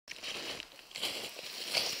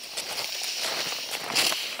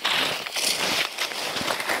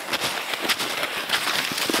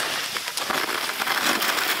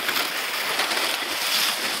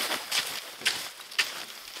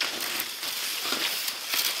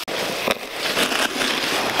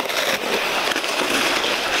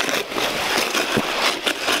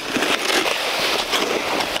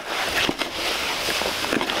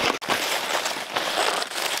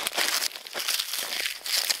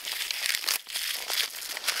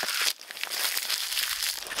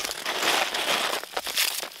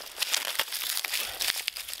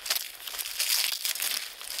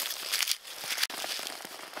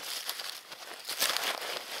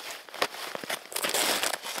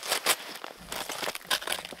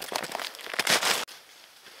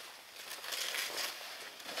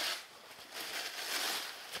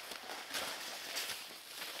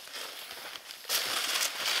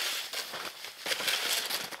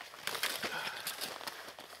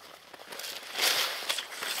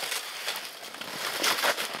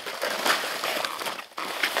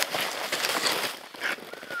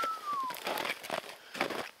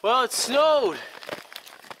Well, it snowed.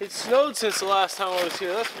 It snowed since the last time I was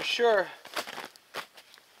here, that's for sure.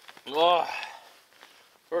 Oh,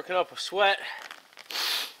 working up a sweat.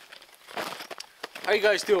 How you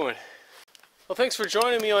guys doing? Well, thanks for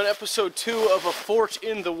joining me on episode 2 of A Fort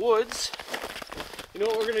in the Woods. You know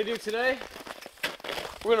what we're gonna do today?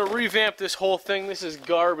 We're gonna revamp this whole thing. This is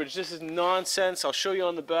garbage. This is nonsense. I'll show you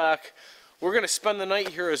on the back. We're gonna spend the night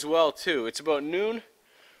here as well too. It's about noon.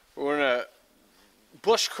 We're gonna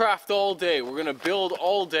bushcraft all day. We're gonna build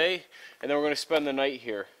all day, and then we're gonna spend the night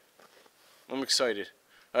here. I'm excited.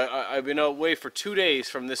 I've been away for 2 days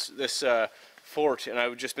from this fort, and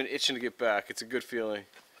I've just been itching to get back. It's a good feeling.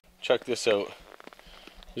 Check this out.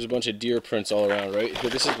 There's a bunch of deer prints all around, right? Here,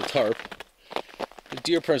 this is the tarp. The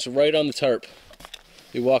deer prints right on the tarp.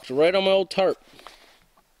 They walked right on my old tarp.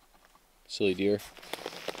 Silly deer.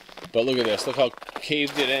 But look at this. Look how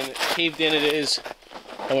caved in it is.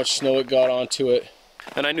 How much snow it got onto it.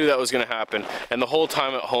 And I knew that was going to happen. And the whole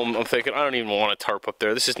time at home, I'm thinking, I don't even want a tarp up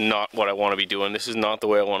there. This is not what I want to be doing. This is not the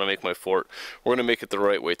way I want to make my fort. We're going to make it the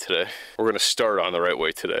right way today. We're going to start on the right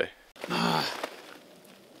way today.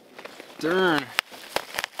 Darn.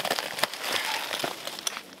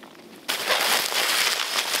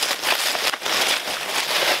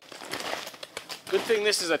 Good thing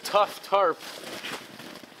this is a tough tarp.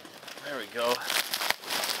 There we go.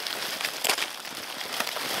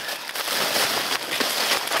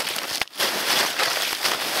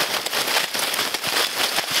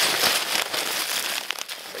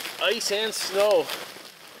 Like ice and snow.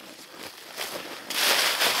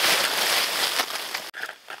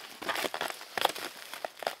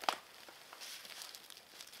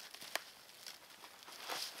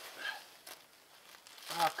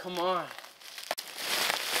 Oh, come on.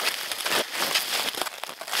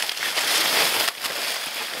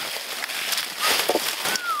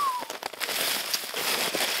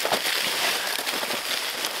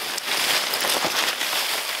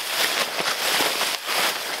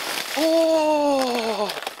 Oh!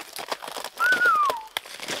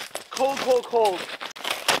 Cold, cold, cold.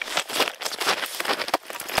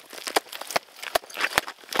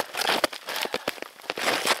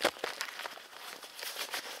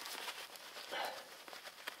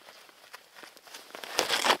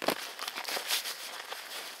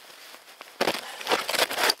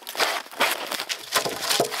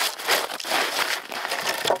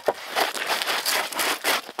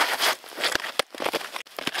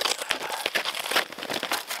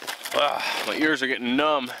 My ears are getting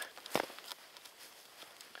numb.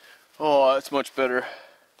 Oh, that's much better.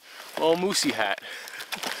 Oh, moosey hat.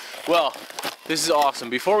 Well, this is awesome.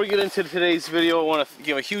 Before we get into today's video, I want to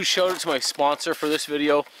give a huge shout out to my sponsor for this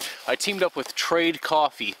video. I teamed up with Trade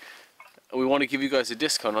Coffee. We want to give you guys a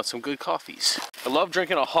discount on some good coffees. I love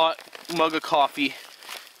drinking a hot mug of coffee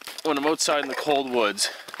when I'm outside in the cold woods.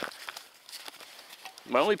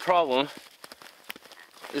 My only problem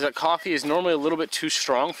is that coffee is normally a little bit too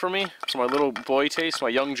strong for me. So my little boy taste, my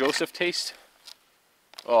young Joseph taste.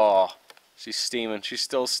 Oh, she's steaming. She's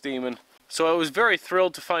still steaming. So I was very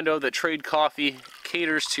thrilled to find out that Trade Coffee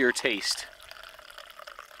caters to your taste.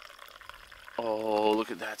 Oh, look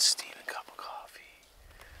at that steaming cup of coffee.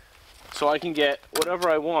 So I can get whatever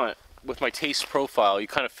I want with my taste profile. You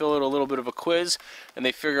kind of fill out a little bit of a quiz, and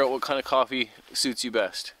they figure out what kind of coffee suits you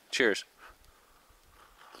best. Cheers.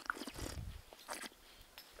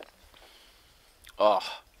 Oh,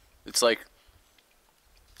 it's like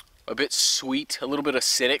a bit sweet, a little bit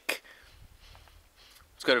acidic.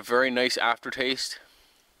 It's got a very nice aftertaste.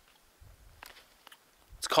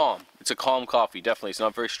 It's calm. It's a calm coffee, definitely. It's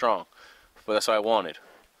not very strong, but that's what I wanted.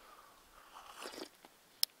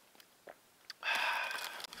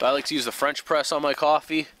 I like to use the French press on my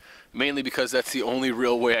coffee, mainly because that's the only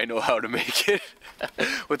real way I know how to make it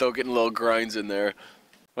without getting little grinds in there.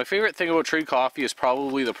 My favorite thing about Trade Coffee is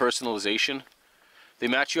probably the personalization. They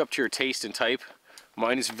match you up to your taste and type.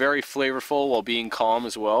 Mine is very flavorful while being calm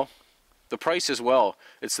as well. The price as well.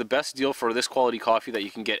 It's the best deal for this quality coffee that you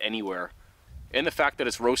can get anywhere. And the fact that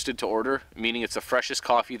it's roasted to order, meaning it's the freshest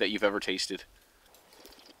coffee that you've ever tasted.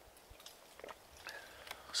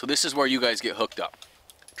 So this is where you guys get hooked up.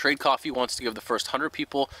 Trade Coffee wants to give the first 100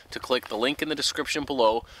 people to click the link in the description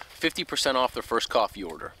below 50% off their first coffee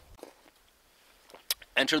order.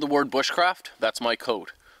 Enter the word Bushcraft, that's my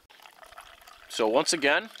code. So once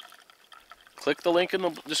again, click the link in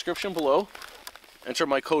the description below, enter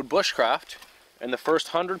my code Bushcraft, and the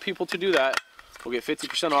first 100 people to do that will get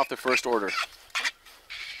 50% off their first order.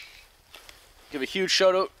 Give a huge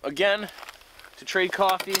shout out again to Trade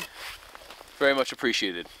Coffee. Very much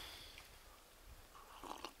appreciated.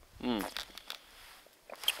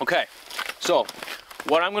 Okay, so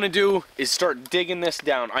what I'm going to do is start digging this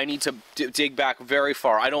down. I need to dig back very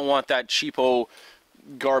far. I don't want that cheapo,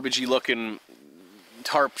 garbagey looking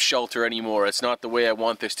tarp shelter anymore. It's not the way I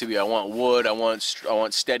want this to be. I want wood, I want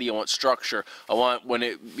steady, I want structure. I want when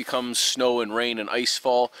it becomes snow and rain and ice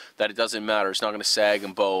fall that it doesn't matter. It's not going to sag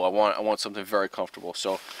and bow. I want something very comfortable.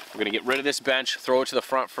 So we're going to get rid of this bench, throw it to the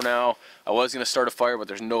front for now. I was going to start a fire, but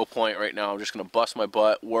there's no point right now. I'm just going to bust my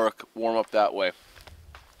butt, work, warm up that way.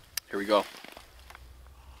 Here we go.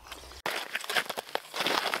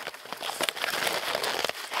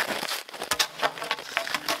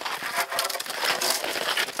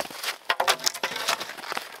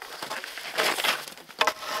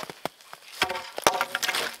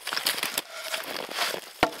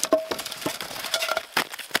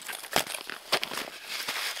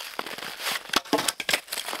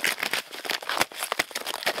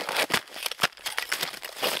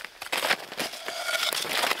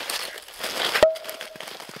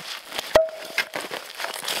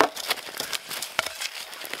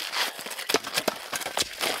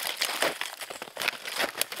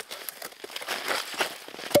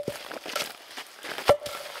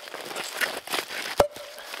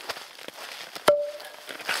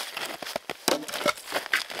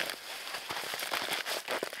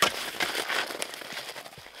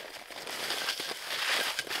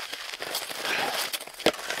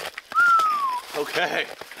 Okay,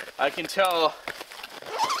 I can tell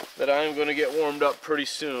that I'm going to get warmed up pretty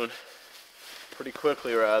soon. Pretty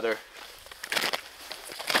quickly, rather.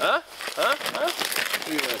 Huh? Huh? Huh?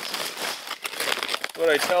 Look at this.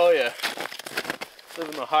 What'd I tell you?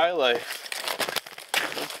 Living the high life.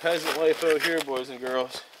 It's peasant life out here, boys and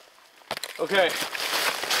girls. Okay.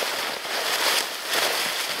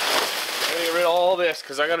 I'm gonna get rid of all this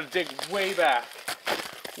because I gotta dig way back.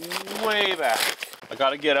 Way back. I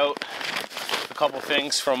gotta get out a couple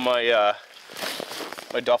things from my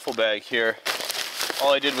my duffel bag here.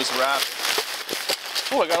 All I did was wrap.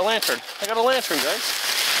 Oh, I got a lantern. I got a lantern, guys.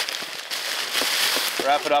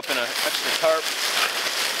 Wrap it up in an extra tarp.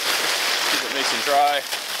 Keep it nice and dry.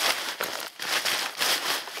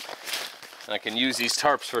 And I can use these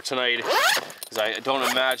tarps for tonight because I don't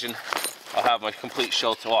imagine I'll have my complete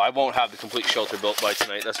shelter. Well, I won't have the complete shelter built by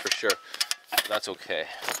tonight, that's for sure. But that's okay.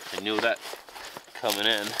 I knew that coming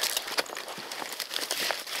in.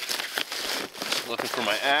 Looking for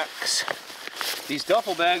my axe. These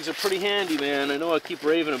duffel bags are pretty handy, man. I know I keep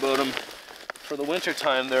raving about them. For the winter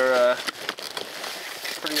time, they're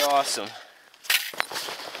pretty awesome.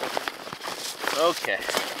 Okay.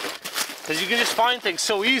 Because you can just find things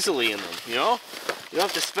so easily in them, you know? You don't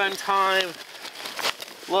have to spend time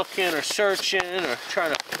looking or searching or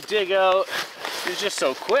trying to dig out. It's just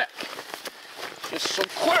so quick. Just so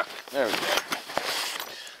quick. There we go.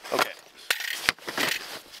 Okay.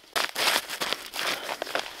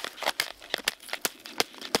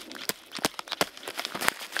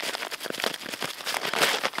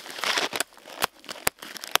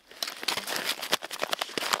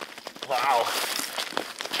 Wow.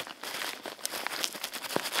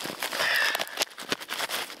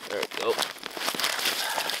 There we go.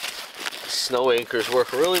 Snow anchors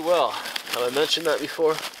work really well. Have I mentioned that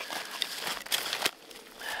before?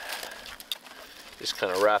 Just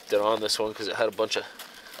kind of wrapped it on this one because it had a bunch of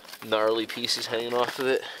gnarly pieces hanging off of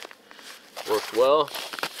it. Worked well.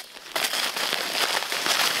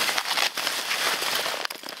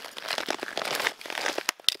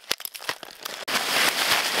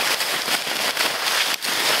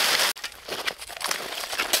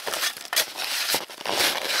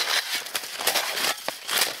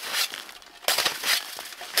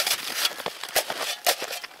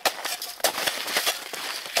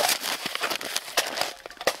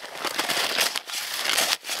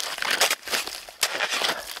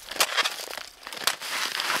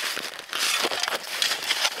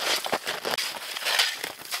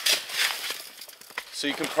 So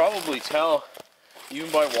you can probably tell, even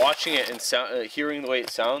by watching it and hearing the way it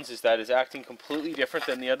sounds, is that it's acting completely different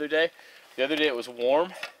than the other day. The other day it was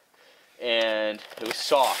warm and it was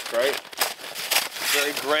soft, right?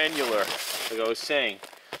 Very granular, like I was saying.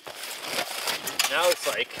 Now it's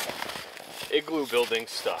like igloo building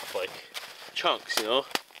stuff, like chunks, you know?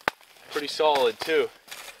 Pretty solid too.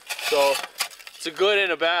 So it's a good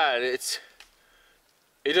and a bad.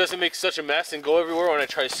 It doesn't make such a mess and go everywhere when I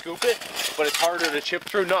try to scoop it, but it's harder to chip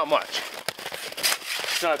through. Not much.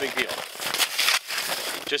 It's not a big deal.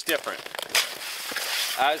 Just different.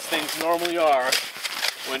 As things normally are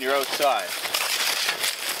when you're outside.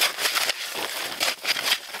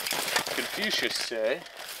 Confucius say,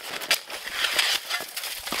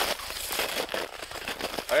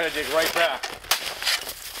 I gotta dig right back.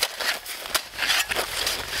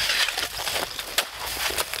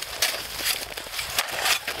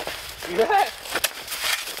 See that?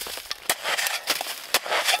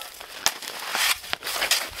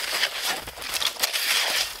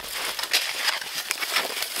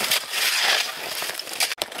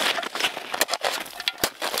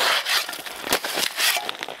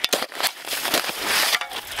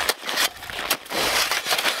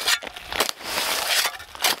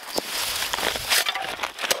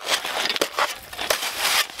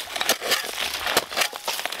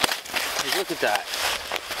 Look at that.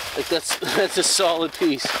 Like that's a solid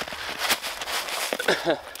piece.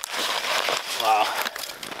 Wow.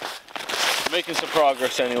 Making some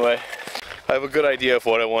progress anyway. I have a good idea of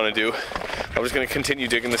what I want to do. I'm just going to continue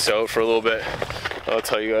digging this out for a little bit. I'll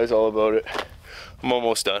tell you guys all about it. I'm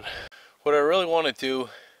almost done. What I really want to do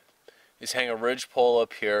is hang a ridge pole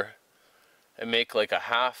up here and make like a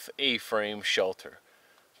half A-frame shelter.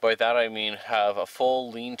 By that I mean have a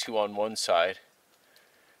full lean-to on one side,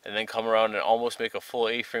 and then come around and almost make a full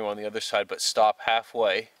A-frame on the other side, but stop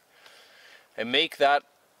halfway, and make that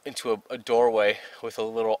into a doorway with a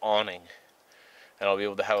little awning. And I'll be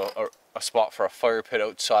able to have a spot for a fire pit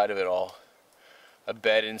outside of it all, a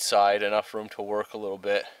bed inside, enough room to work a little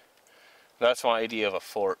bit. That's my idea of a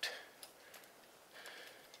fort.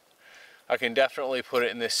 I can definitely put it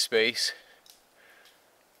in this space.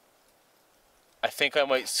 I think I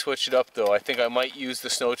might switch it up though. I think I might use the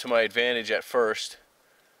snow to my advantage at first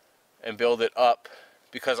and build it up,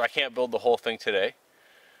 because I can't build the whole thing today.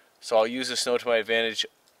 So I'll use the snow to my advantage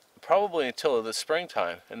probably until the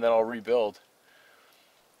springtime, and then I'll rebuild.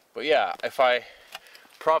 But yeah, if I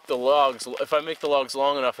prop the logs, if I make the logs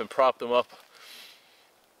long enough and prop them up,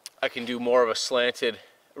 I can do more of a slanted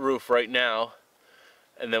roof right now,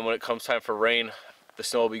 and then when it comes time for rain, the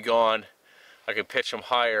snow will be gone. I can pitch them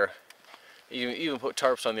higher, even put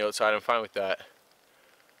tarps on the outside. I'm fine with that.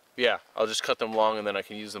 Yeah, I'll just cut them long and then I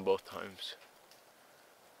can use them both times.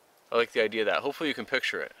 I like the idea of that. Hopefully you can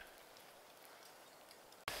picture it.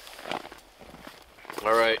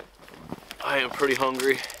 Alright, I am pretty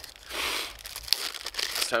hungry.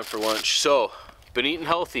 It's time for lunch. So, been eating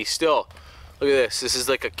healthy still. Look at this. This is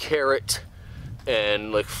like a carrot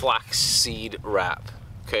and like flaxseed wrap.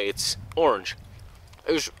 Okay, it's orange.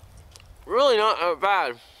 It was really not that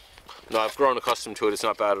bad. No, I've grown accustomed to it. It's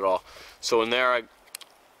not bad at all. So in there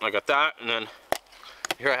I got that, and then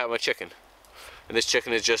here I have my chicken. And this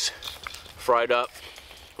chicken is just fried up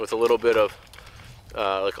with a little bit of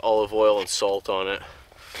like olive oil and salt on it.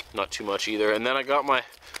 Not too much either. And then I got my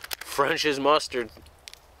French's mustard.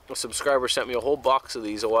 A subscriber sent me a whole box of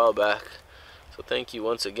these a while back. So thank you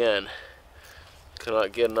once again.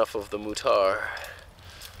 Cannot get enough of the moutarde.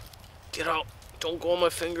 Get out. Don't go on my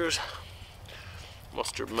fingers.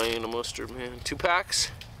 Mustard man, a mustard man. 2 packs?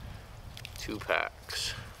 2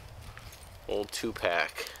 packs. Old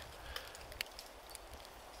 2-pack.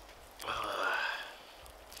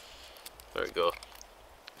 There we go.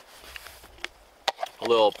 A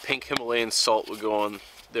little pink Himalayan salt would go on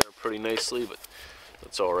there pretty nicely, but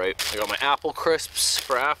that's alright. I got my apple crisps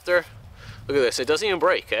for after. Look at this. It doesn't even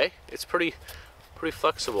break, eh? It's pretty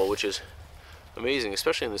flexible, which is amazing,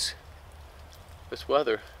 especially in this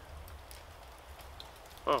weather.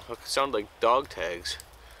 Oh, it sounded like dog tags.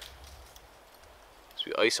 Must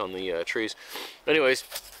be ice on the trees. Anyways,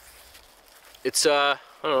 it's I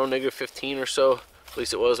don't know, -15 or so. At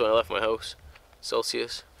least it was when I left my house.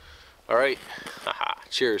 Celsius. All right. Haha.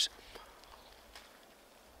 Cheers.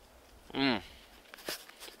 Mmm.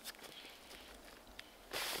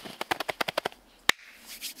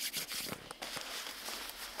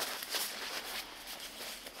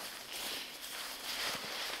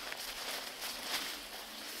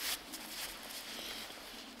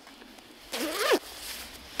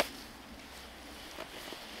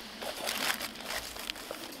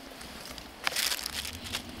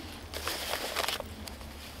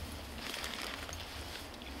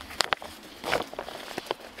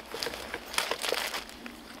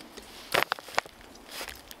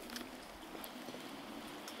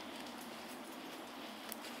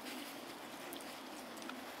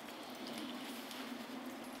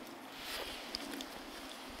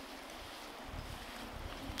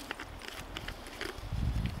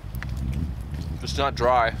 It's not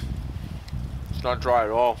dry. It's not dry at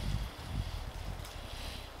all.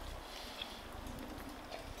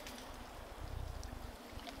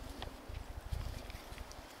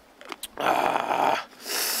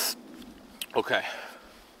 Okay.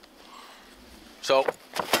 So,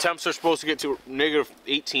 temps are supposed to get to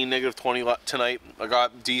 -18, -20 tonight. I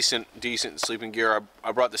got decent sleeping gear.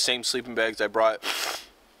 I brought the same sleeping bags I brought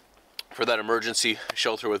for that emergency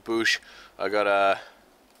shelter with Bush. I got a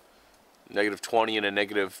 -20 and a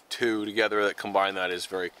 -2 together, that combine that is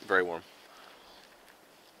very, very warm.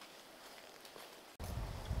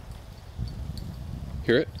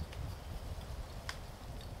 Hear it?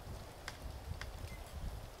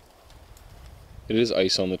 It is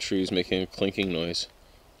ice on the trees making a clinking noise.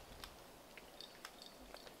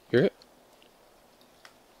 Hear it?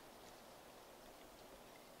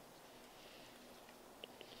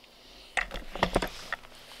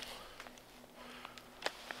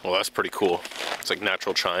 Well, that's pretty cool. It's like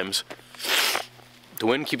natural chimes. The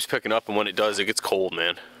wind keeps picking up, and when it does, it gets cold,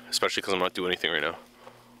 man. Especially because I'm not doing anything right now.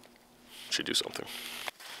 Should do something.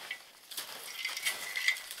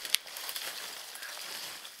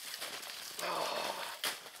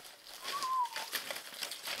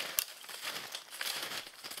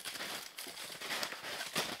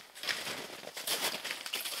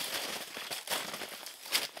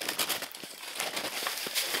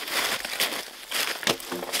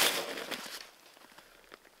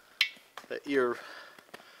 That ear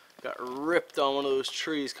got ripped on one of those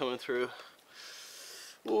trees coming through.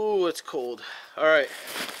 Ooh, it's cold. Alright,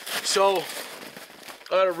 so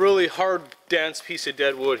I got a really hard, dense piece of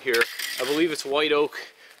dead wood here. I believe it's white oak.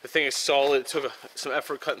 The thing is solid. It took some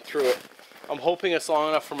effort cutting through it. I'm hoping it's long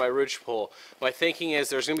enough for my ridge pole. My thinking is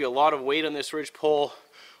there's going to be a lot of weight on this ridge pole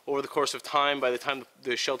over the course of time by the time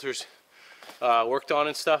the shelter's worked on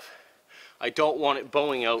and stuff. I don't want it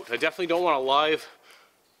bowing out. I definitely don't want a live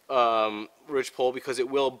ridge pole because it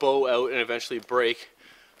will bow out and eventually break.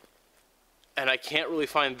 And I can't really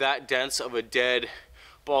find that dense of a dead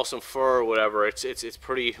balsam fir or whatever. It's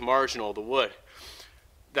pretty marginal, the wood.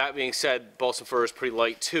 That being said, balsam fir is pretty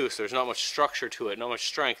light too, so there's not much structure to it, not much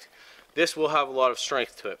strength. This will have a lot of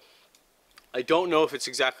strength to it. I don't know if it's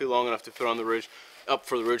exactly long enough to fit on the ridge, up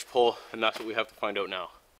for the ridge pole, and that's what we have to find out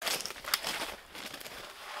now.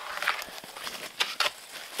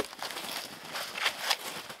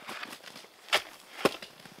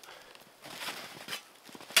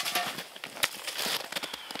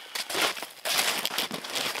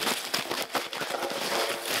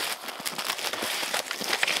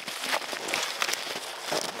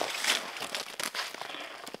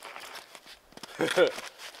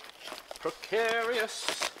 Precarious.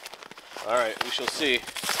 Alright, we shall see.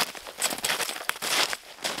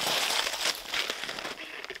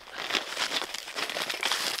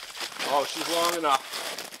 Oh, she's long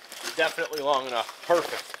enough. Definitely long enough.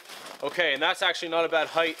 Perfect. Okay, and that's actually not a bad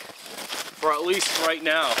height for at least right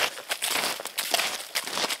now.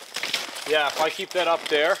 Yeah, if I keep that up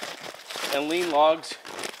there and lean logs,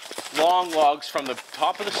 long logs from the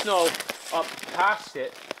top of the snow up past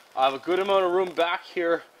it, I have a good amount of room back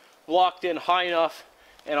here blocked in high enough,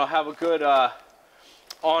 and I'll have a good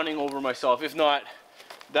awning over myself. If not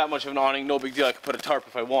that much of an awning, no big deal. I can put a tarp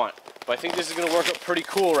if I want. But I think this is going to work out pretty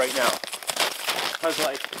cool right now. Because,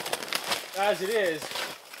 like, as it is,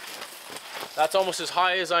 that's almost as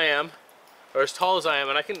high as I am, or as tall as I am,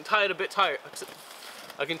 and I can tie it a bit tighter.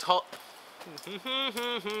 I can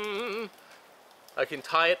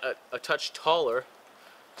tie it a touch taller.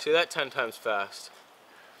 See that 10 times fast.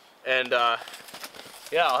 And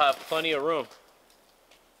yeah, I'll have plenty of room.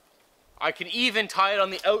 I can even tie it on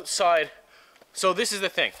the outside. So this is the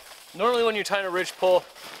thing. Normally when you're tying a ridge pole,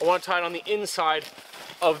 I want to tie it on the inside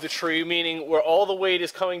of the tree, meaning where all the weight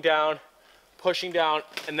is coming down, pushing down,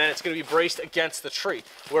 and then it's going to be braced against the tree.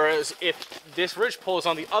 Whereas if this ridge pole is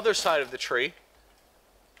on the other side of the tree,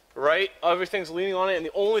 right, everything's leaning on it, and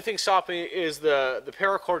the only thing stopping it is the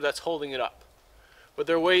paracord that's holding it up. But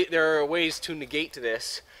there are ways to negate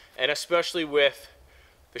this, and especially with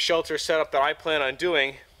the shelter setup that I plan on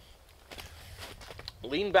doing,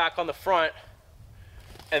 lean back on the front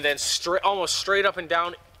and then almost straight up and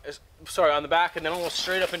down, sorry, on the back, and then almost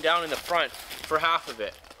straight up and down in the front for half of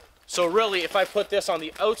it. So really, if I put this on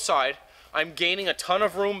the outside, I'm gaining a ton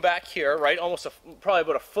of room back here, right? Almost probably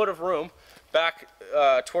about a foot of room back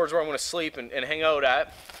towards where I'm going to sleep and hang out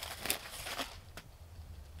at.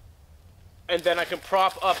 And then I can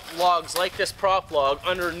prop up logs like this prop log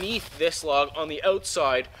underneath this log on the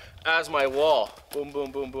outside as my wall. Boom,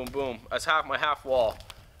 boom, boom, boom, boom. As my half wall.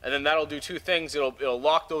 And then that'll do two things. It'll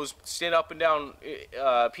lock those stand up and down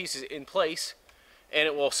pieces in place, and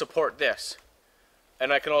it will support this.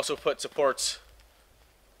 And I can also put supports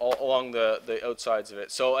all along the outsides of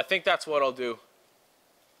it. So I think that's what I'll do.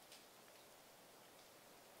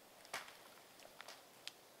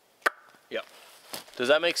 Yep. Does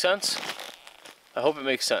that make sense? I hope it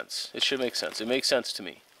makes sense. It should make sense. It makes sense to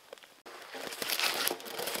me.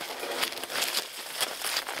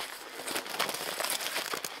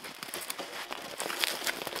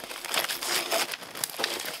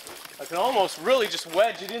 I can almost really just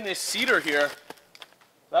wedge it in this cedar here.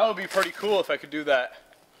 That would be pretty cool if I could do that.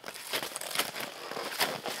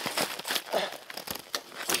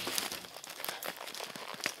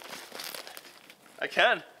 I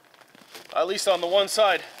can, at least on the one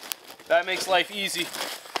side. That makes life easy.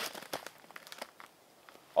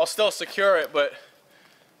 I'll still secure it, but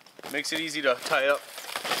it makes it easy to tie up.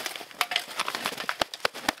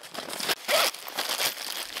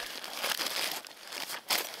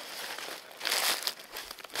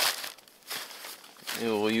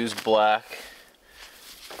 We'll use black.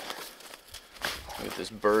 Get this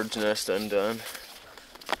bird's nest undone.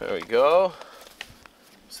 There we go.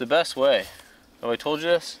 It's the best way. Oh, I told you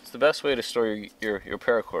this? It's the best way to store your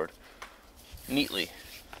paracord. Neatly.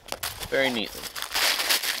 Very neatly.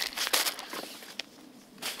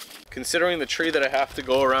 Considering the tree that I have to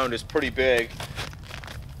go around is pretty big,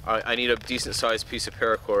 I need a decent sized piece of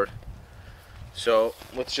paracord. So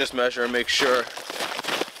let's just measure and make sure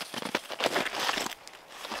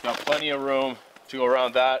we've got plenty of room to go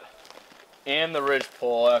around that and the ridge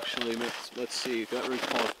pole. Actually, let's see, that ridge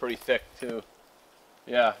pole is pretty thick too.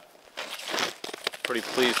 Yeah, pretty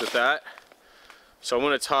pleased with that. So I'm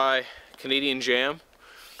going to tie Canadian jam.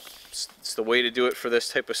 It's the way to do it for this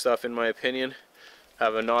type of stuff, in my opinion.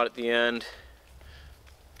 Have a knot at the end,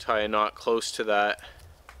 tie a knot close to that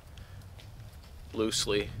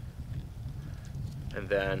loosely, and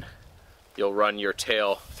then you'll run your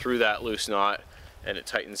tail through that loose knot and it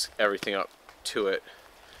tightens everything up to it.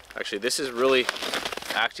 Actually, this is really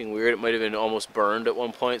acting weird. It might have been almost burned at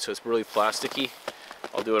one point, so it's really plasticky.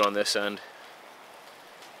 I'll do it on this end.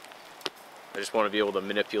 I just want to be able to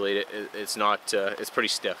manipulate it. It's not, it's pretty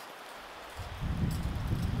stiff.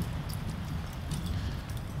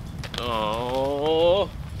 Oh.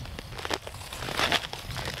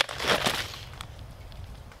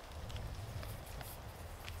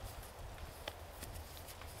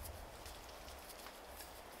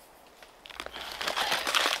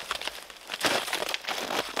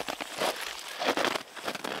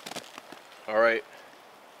 All right.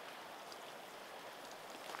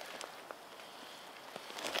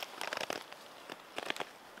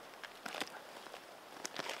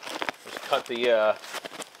 Just cut the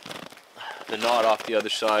knot off the other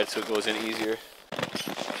side so it goes in easier.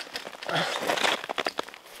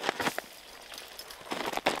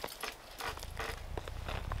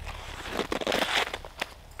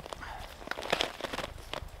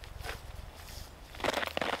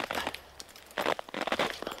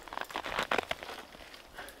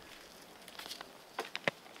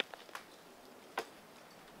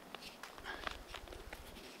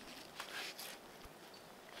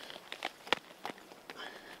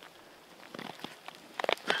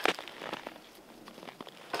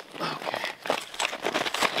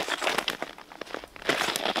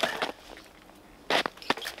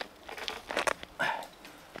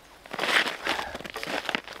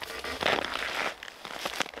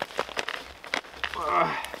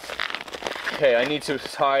 Okay, I need to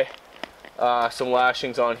tie some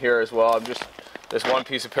lashings on here as well. This one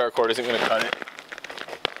piece of paracord isn't going to cut it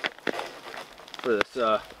for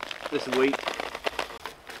this weight.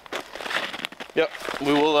 Yep,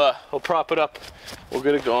 we'll prop it up. We'll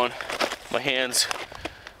get it going. My hands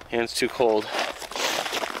too cold.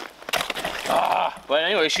 But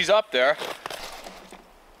anyway, she's up there.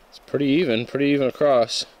 It's pretty even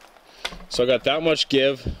across. So I got that much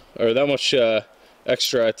give, or that much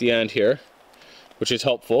extra at the end here, which is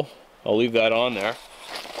helpful. I'll leave that on there.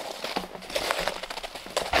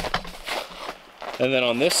 And then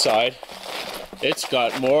on this side, it's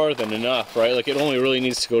got more than enough, right? Like, it only really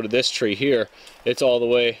needs to go to this tree here. It's all the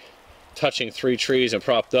way touching 3 trees and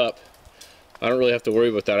propped up. I don't really have to worry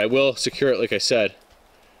about that. I will secure it like I said,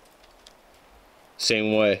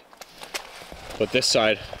 same way. But this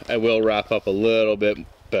side, I will wrap up a little bit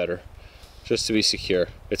better, just to be secure.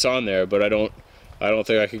 It's on there, but I don't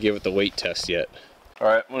think I could give it the weight test yet.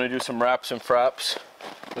 Alright, I'm going to do some wraps and fraps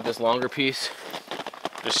with this longer piece.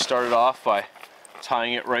 Just start it off by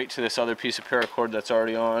tying it right to this other piece of paracord that's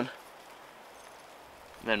already on.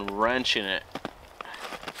 And then wrenching it.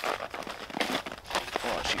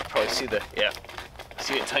 Oh, you can probably see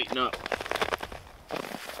see it tighten up.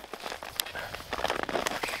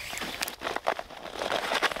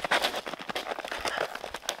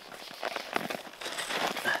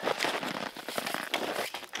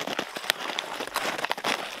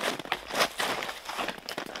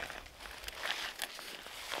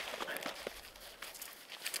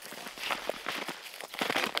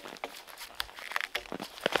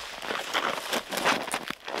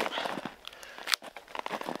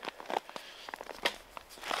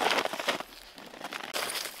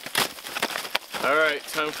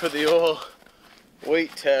 Time for the old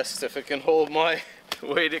weight test. If it can hold my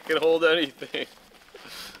weight, it can hold anything.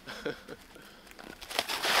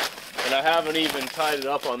 And I haven't even tied it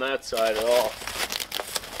up on that side at all.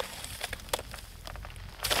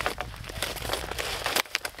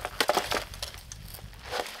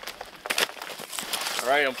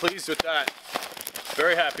 Alright, I'm pleased with that.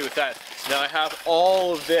 Very happy with that. Now I have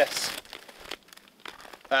all of this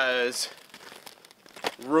as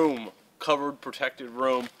room, covered, protected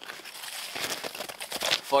room.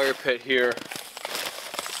 Fire pit here.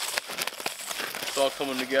 It's all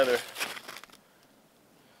coming together.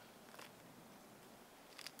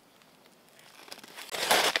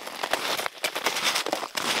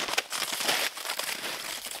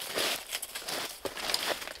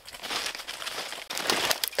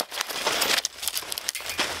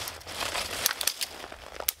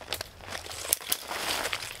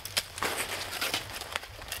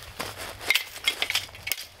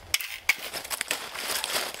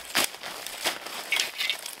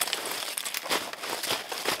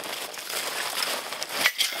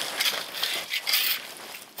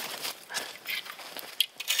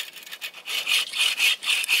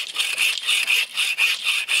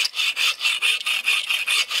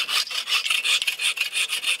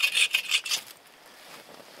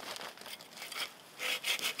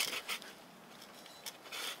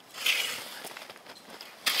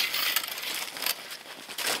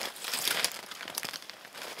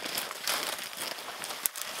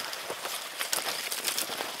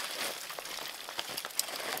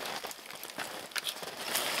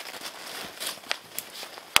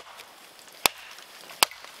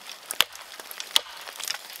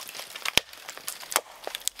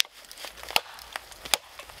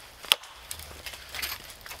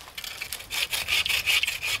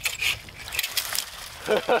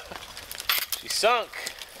 She sunk.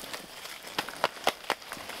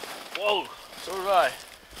 Whoa, so did I.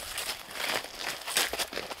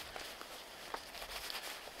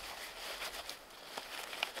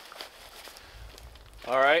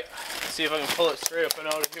 Alright, let's see if I can pull it straight up and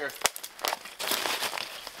out of here.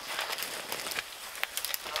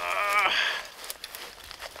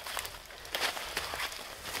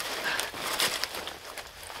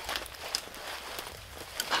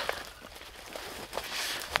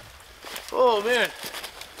 Oh man,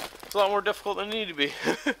 it's a lot more difficult than it needed to be.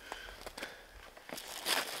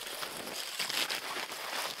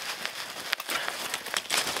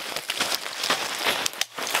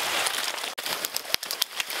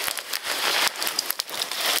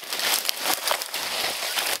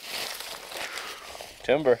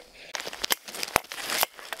 Timber.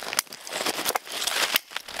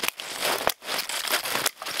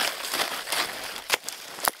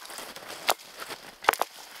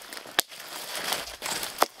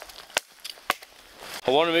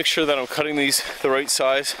 I want to make sure that I'm cutting these the right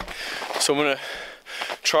size, so I'm going to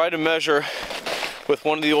try to measure with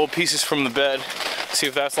one of the old pieces from the bed, see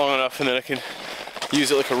if that's long enough, and then I can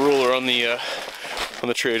use it like a ruler on the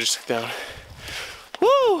tree I just took down.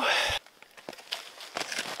 Woo!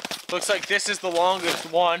 Looks like this is the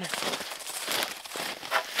longest one.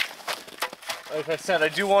 Like I said, I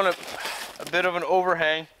do want a bit of an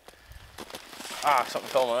overhang. Ah, something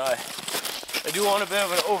fell in my eye. I do want a bit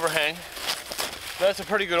of an overhang. That's a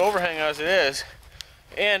pretty good overhang as it is,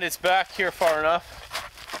 and it's back here far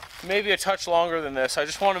enough, maybe a touch longer than this. I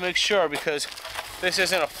just want to make sure, because this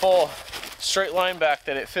isn't a full straight line back,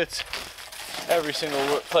 that it fits every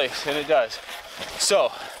single place, and it does.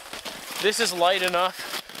 So this is light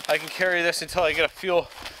enough. I can carry this until I get a feel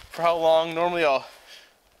for how long. Normally I'll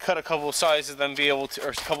cut a couple of sizes, then be able to, or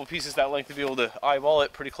a couple pieces that length to be able to eyeball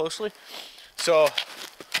it pretty closely. So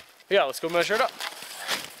yeah, let's go measure it up.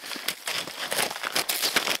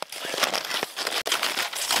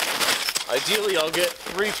 Ideally, I'll get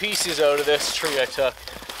 3 pieces out of this tree I took.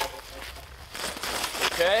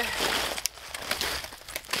 Okay.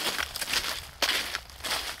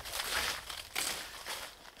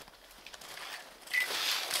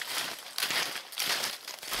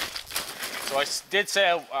 So I did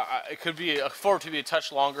say it could be afford to be a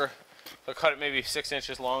touch longer. So I cut it maybe 6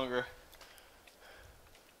 inches longer.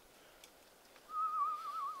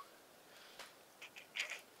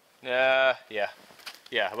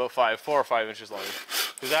 Yeah, about 4 or 5 inches longer.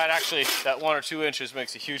 Because that actually, that 1 or 2 inches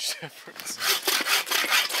makes a huge difference.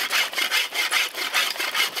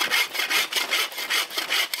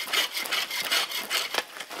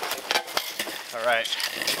 All right.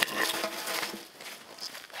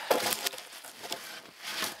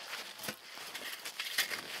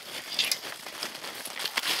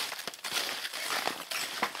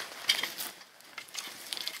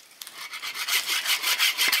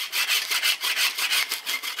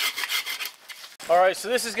 Alright, so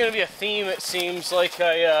this is going to be a theme, it seems. Like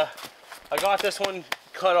I got this one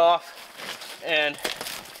cut off, and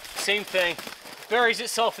same thing, buries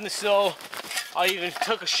itself in the snow. I even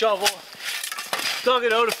took a shovel, dug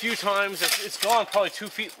it out a few times. It's gone probably 2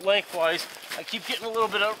 feet lengthwise. I keep getting a little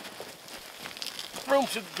bit of room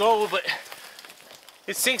to go, but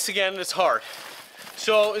it sinks again and it's hard.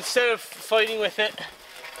 So instead of fighting with it,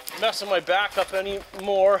 messing my back up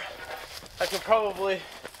anymore, I can probably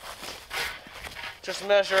just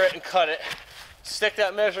measure it and cut it. Stick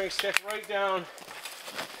that measuring stick right down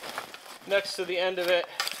next to the end of it.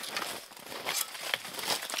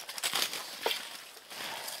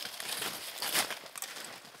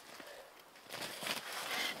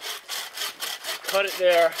 Cut it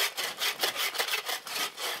there.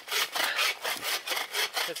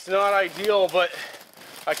 It's not ideal, but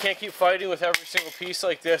I can't keep fighting with every single piece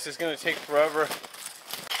like this. It's going to take forever.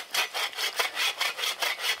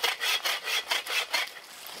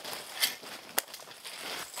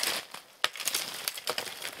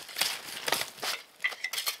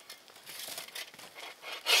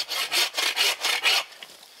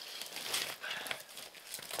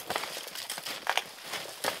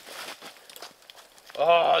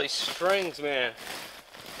 Oh, these strings, man.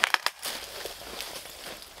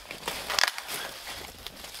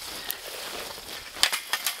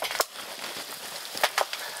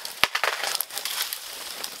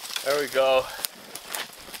 There we go.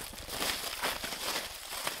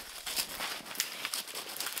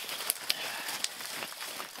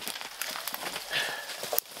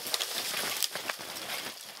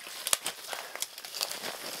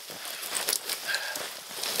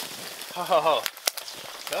 Oh,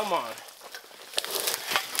 come on.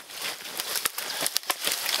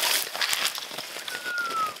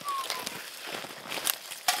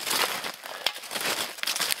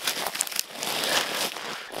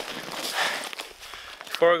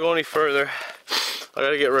 Before I go any further, I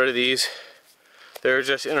gotta get rid of these. They're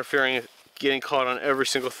just interfering, getting caught on every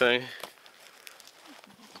single thing.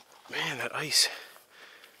 Man, that ice.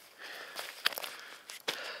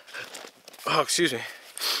 Oh, excuse me.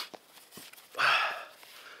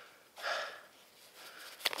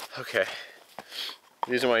 Okay,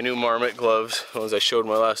 these are my new Marmot gloves, the ones I showed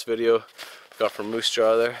in my last video. Got from Moose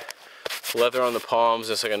Jaw there. Leather on the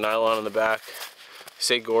palms, it's like a nylon on the back. They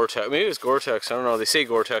say Gore-Tex, maybe it's Gore-Tex, I don't know. They say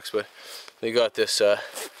Gore-Tex, but they got this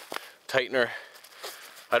tightener.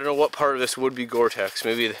 I don't know what part of this would be Gore-Tex.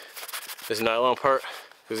 Maybe this nylon part,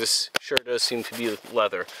 because this sure does seem to be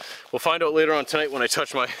leather. We'll find out later on tonight when I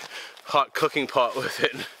touch my hot cooking pot with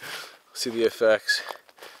it. See the effects.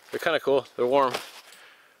 They're kind of cool. They're warm.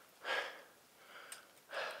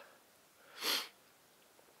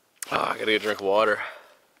 Oh, I gotta get a drink of water.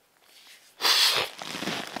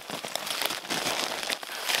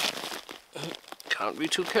 Can't be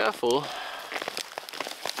too careful.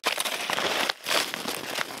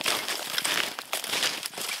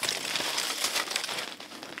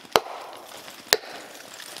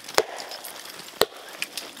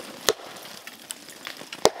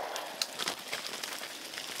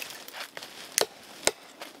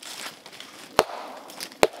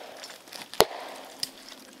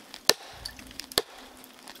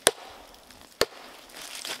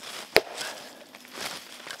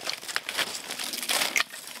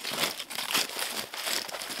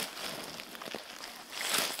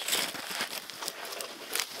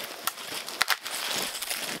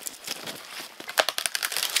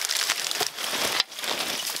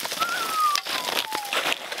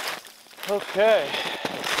 Okay.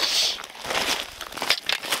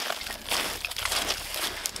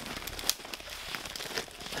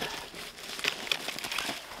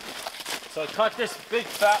 So I cut this big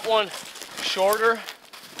fat one shorter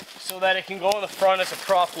so that it can go in the front as a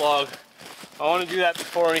prop log. I want to do that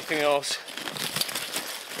before anything else.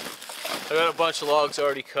 I got a bunch of logs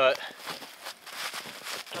already cut.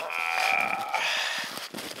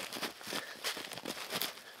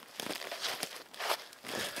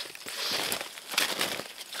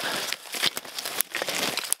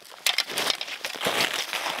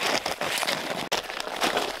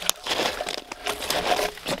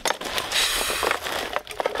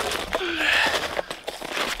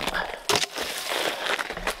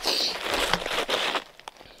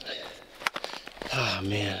 Oh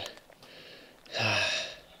man.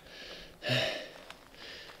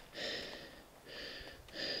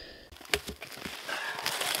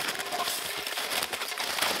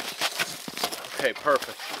 Okay,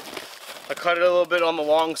 perfect. I cut it a little bit on the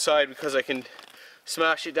long side because I can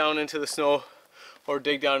smash it down into the snow or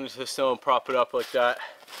dig down into the snow and prop it up like that.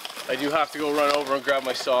 I do have to go run over and grab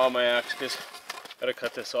my saw and my axe because I gotta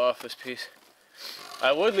cut this off, this piece.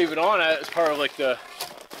 I would leave it on as part of like to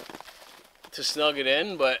snug it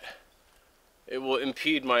in, but it will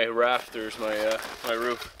impede my rafters, my my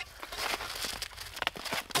roof.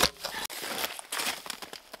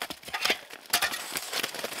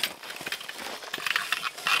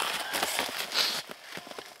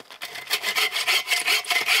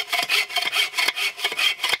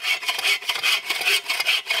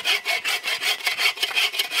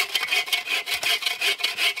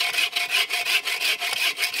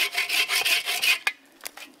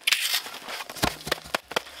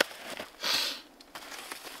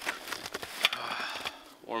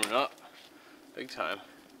 Warming up, big time.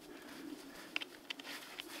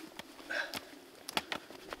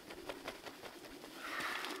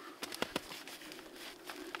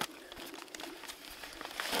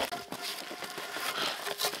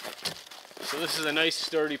 So this is a nice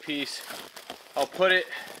sturdy piece. I'll put it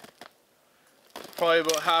probably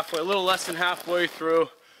about halfway, a little less than halfway through,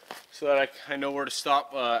 so that I know where to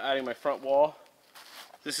stop adding my front wall.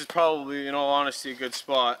 This is probably, in all honesty, a good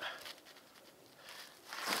spot.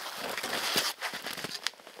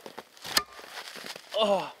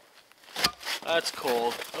 Oh, that's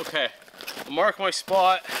cold. Okay, I'll mark my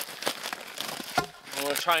spot. I'm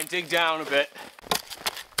gonna try and dig down a bit.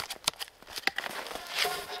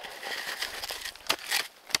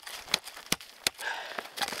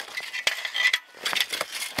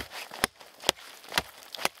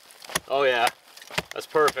 Oh yeah, that's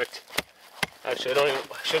perfect. Actually, I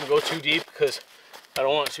shouldn't go too deep because I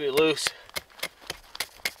don't want it to be loose.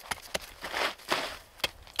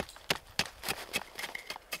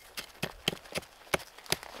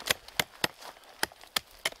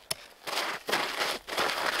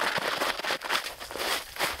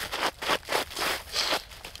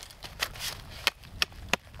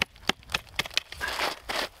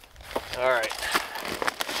 All right.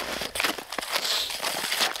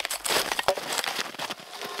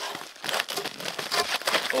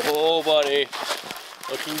 Oh, buddy,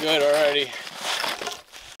 looking good already.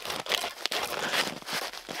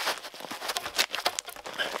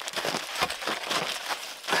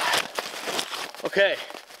 Okay.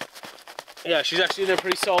 Yeah, she's actually in there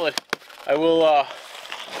pretty solid. I will,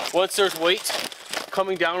 once there's weight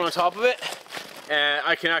coming down on top of it, and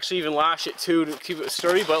I can actually even lash it too to keep it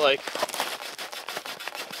sturdy, but like,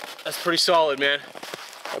 that's pretty solid, man.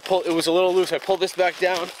 It was a little loose. I pulled this back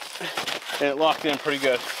down and it locked in pretty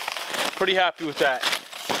good. Pretty happy with that.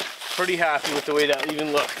 Pretty happy with the way that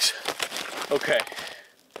even looks. Okay.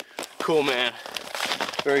 Cool, man.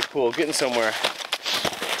 Very cool. Getting somewhere.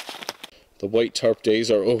 The white tarp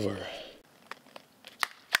days are over.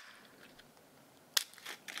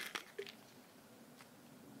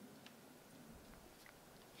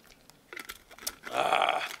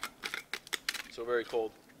 So very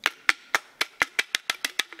cold.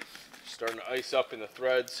 Starting to ice up in the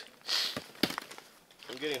threads.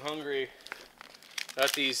 I'm getting hungry.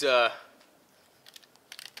 Got these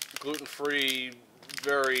gluten-free,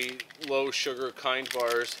 very low sugar kind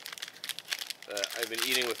bars that I've been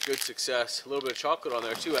eating with good success. A little bit of chocolate on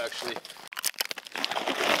there too, actually.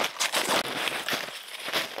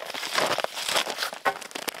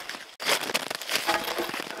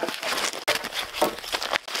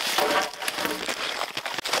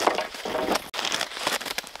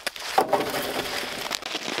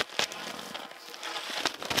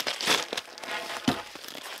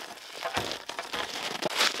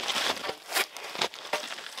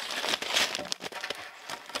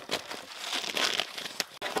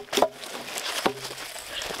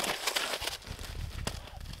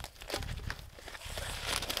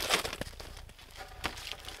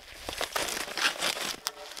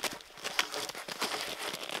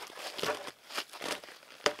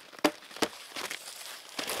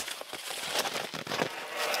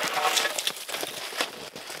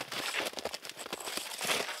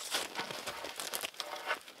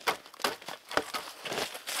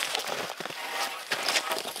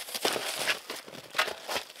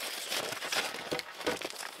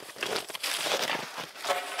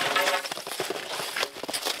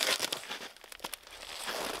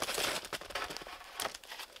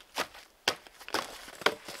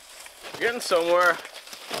 Getting somewhere.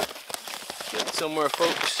 Getting somewhere,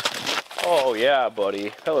 folks. Oh yeah,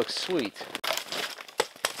 buddy. That looks sweet.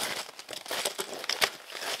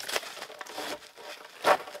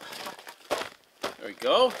 There we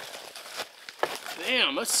go.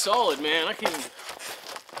 Damn, that's solid, man. I can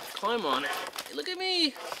climb on it. Hey, look at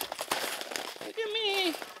me. Look at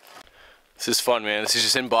me. This is fun, man. This is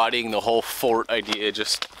just embodying the whole fort idea.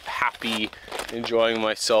 Just happy, enjoying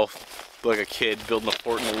myself like a kid building a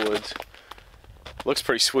fort in the woods. Looks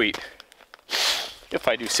pretty sweet. If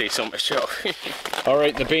I do say so myself.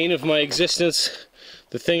 Alright, the bane of my existence,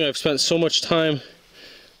 the thing I've spent so much time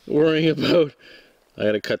worrying about, I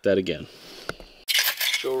gotta cut that again.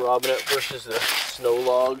 Joe Robinet versus the snow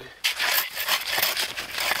log.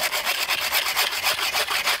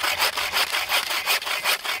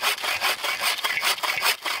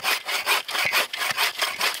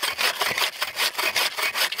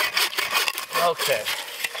 Okay,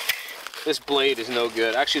 this blade is no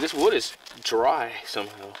good. Actually, this wood is dry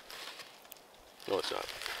somehow. No, it's not.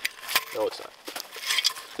 No, it's not.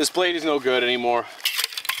 This blade is no good anymore.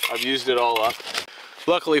 I've used it all up.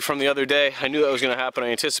 Luckily, from the other day, I knew that was going to happen. I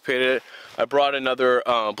anticipated it. I brought another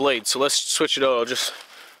blade, so let's switch it out. I'll just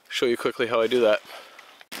show you quickly how I do that.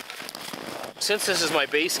 Since this is my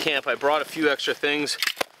base camp, I brought a few extra things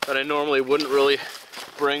that I normally wouldn't really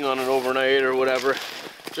bring on an overnight or whatever.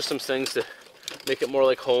 Just some things to make it more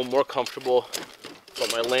like home, more comfortable.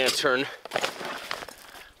 Got my lantern.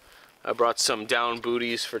 I brought some down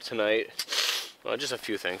booties for tonight. Well, just a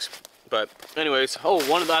few things. But anyways,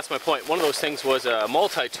 that's my point. One of those things was a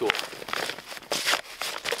multi-tool.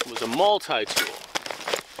 It was a multi-tool.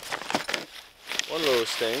 One of those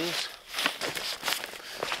things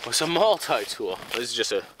was a multi-tool. This is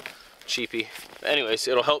just a cheapie. Anyways,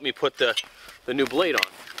 it'll help me put the new blade on.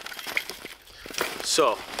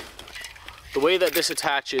 So, the way that this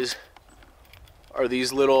attaches are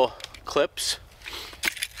these little clips.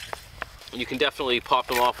 You can definitely pop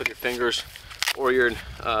them off with your fingers or your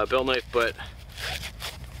belt knife, but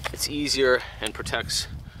it's easier and protects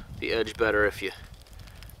the edge better if you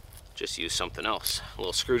just use something else. A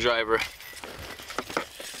little screwdriver.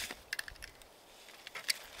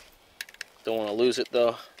 Don't want to lose it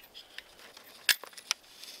though.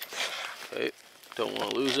 Okay, don't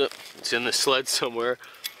want to lose it. It's in the sled somewhere.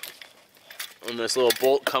 And this little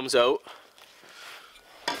bolt comes out.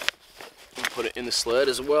 Put it in the sled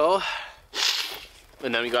as well.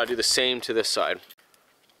 And then we gotta do the same to this side.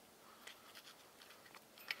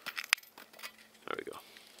 There we go.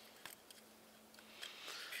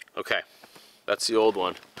 Okay, that's the old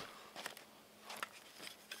one.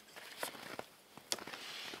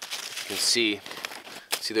 You can see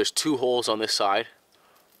there's 2 holes on this side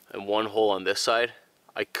and 1 hole on this side.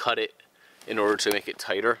 I cut it in order to make it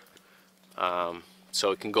tighter,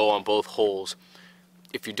 so it can go on both holes.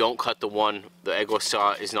 If you don't cut the one, the egg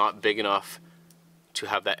saw is not big enough to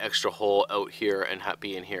have that extra hole out here and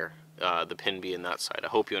be in here, the pin be in that side. I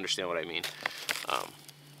hope you understand what I mean.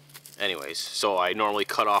 Anyways, so I normally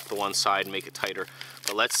cut off the one side and make it tighter,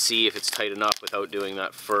 but let's see if it's tight enough without doing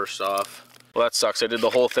that first off. Well, that sucks. I did the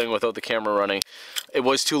whole thing without the camera running. It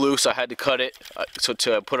was too loose. I had to cut it so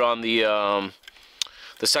to put it on the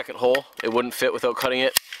second hole. It wouldn't fit without cutting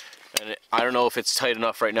it. And I don't know if it's tight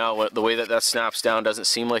enough right now. The way that snaps down doesn't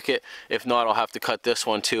seem like it. If not, I'll have to cut this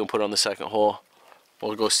one too and put it on the second hole.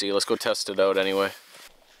 We'll go see. Let's go test it out anyway.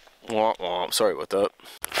 Womp womp. Sorry about that.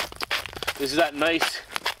 This is that nice,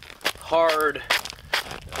 hard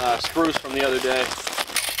spruce from the other day.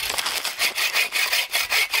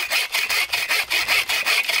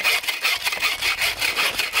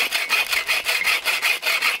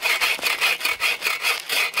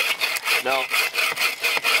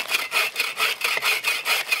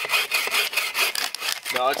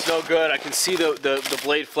 No, it's no good. I can see the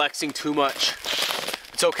blade flexing too much.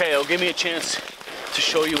 It's okay. It'll give me a chance to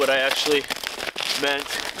show you what I actually meant.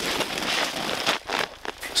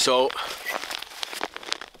 So,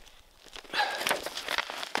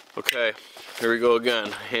 okay, here we go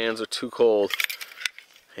again. Hands are too cold.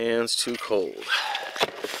 Hands too cold.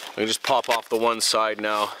 I can just pop off the one side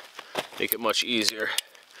now. Make it much easier.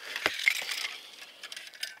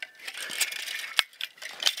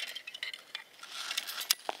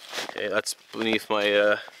 Okay, that's beneath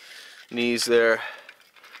my knees there.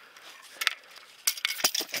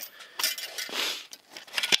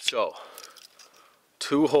 So,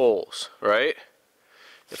 2 holes, right?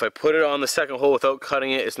 If I put it on the second hole without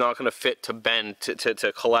cutting it, it's not going to fit to bend,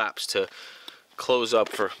 to collapse, to close up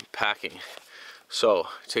for packing. So,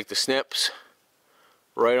 take the snips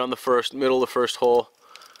right on the middle of the first hole.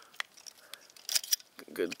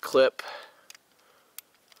 Good clip.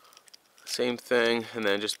 Same thing, and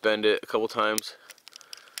then just bend it a couple times.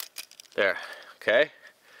 There, okay?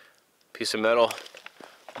 Piece of metal,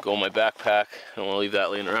 go in my backpack. I don't want to leave that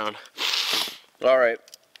laying around. Alright,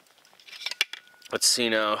 let's see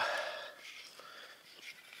now.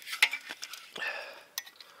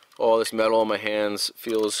 Oh, this metal on my hands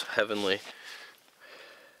feels heavenly.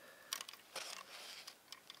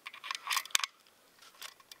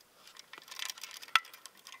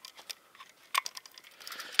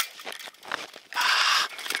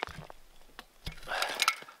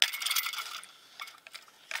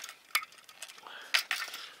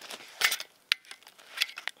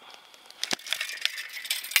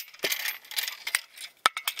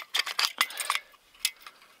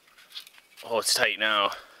 Oh, it's tight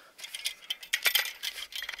now.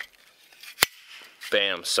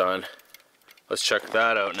 Bam, son. Let's check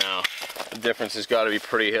that out now. The difference has got to be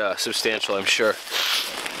pretty substantial, I'm sure.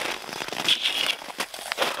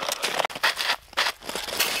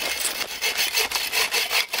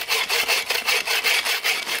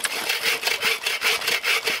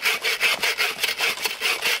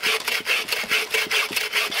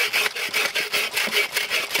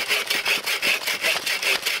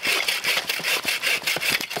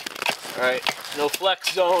 Alright, no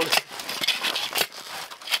flex zone.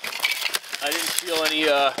 I didn't feel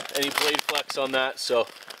any blade flex on that, so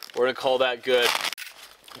we're gonna call that good.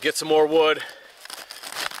 Get some more wood,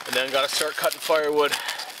 and then gotta start cutting firewood.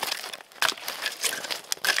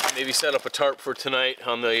 Maybe set up a tarp for tonight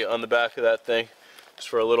on the back of that thing, just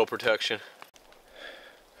for a little protection.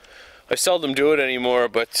 I seldom do it anymore,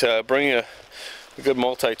 but bringing a good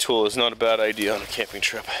multi-tool is not a bad idea on a camping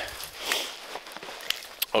trip.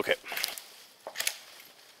 Okay.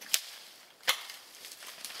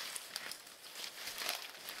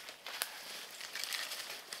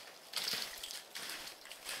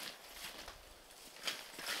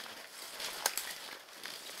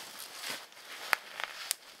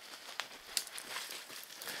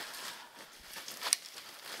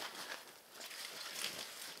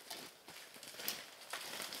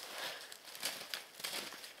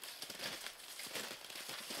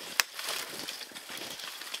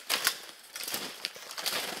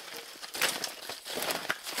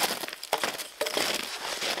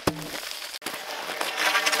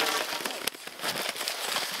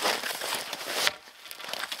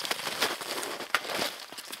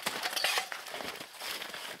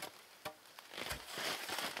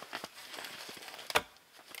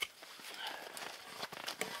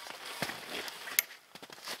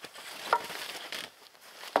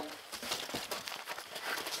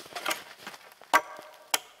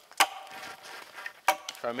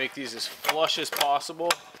 Try to make these as flush as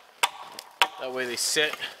possible. That way they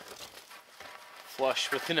sit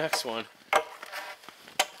flush with the next one.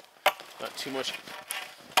 Not too much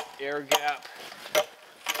air gap. It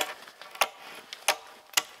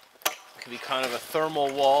can be kind of a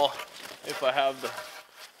thermal wall if I have the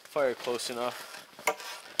fire close enough.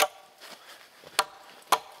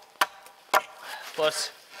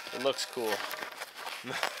 Plus, it looks cool.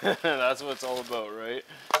 That's what it's all about, right?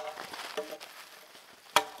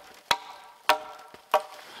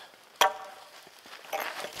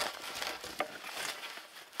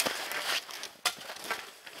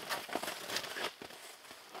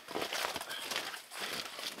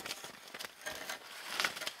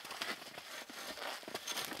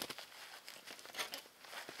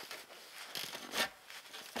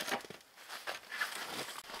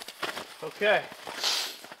 Okay,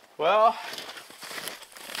 well,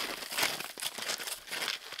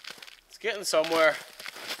 it's getting somewhere.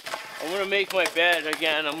 I'm going to make my bed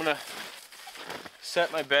again. I'm going to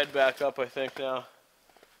set my bed back up, I think, now,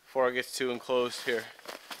 before it gets too enclosed here.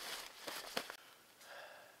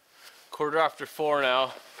 4:15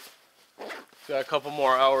 now. Got a couple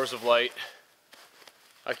more hours of light.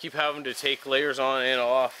 I keep having to take layers on and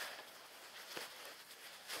off.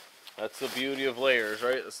 That's the beauty of layers,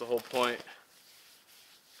 right? That's the whole point.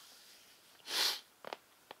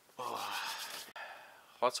 Oh.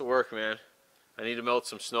 Lots of work, man. I need to melt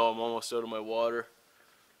some snow. I'm almost out of my water.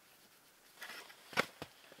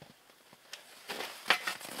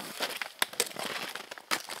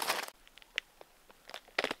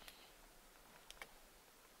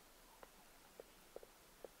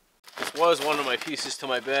 This was one of my pieces to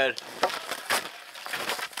my bed,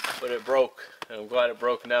 but it broke. And I'm glad it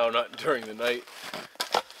broke now, not during the night.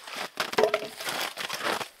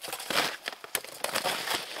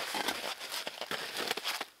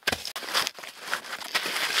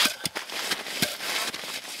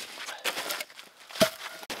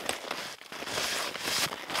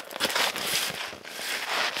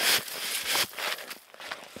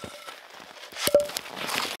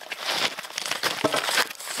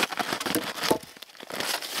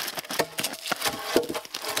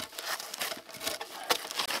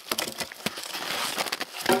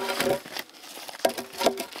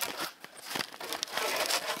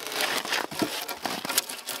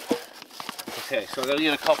 Okay, so I gotta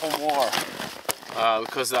get a couple more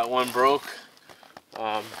because that one broke.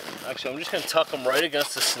 Actually, I'm just gonna tuck them right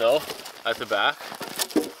against the snow at the back.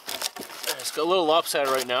 It's got a little lopsided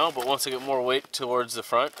right now, but once I get more weight towards the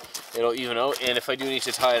front, it'll even out. And if I do need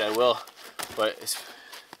to tie it, I will. But it's,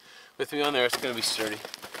 with me on there, it's gonna be sturdy.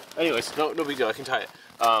 Anyways, no big deal. I can tie it.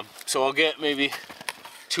 So I'll get maybe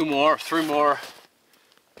 2 more, 3 more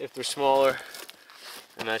if they're smaller,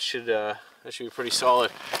 and that should That should be pretty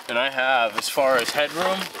solid. And I have, as far as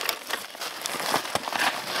headroom,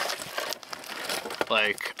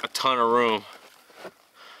 like a ton of room.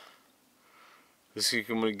 This is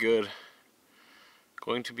going to be good.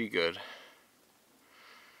 Going to be good.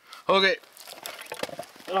 Okay.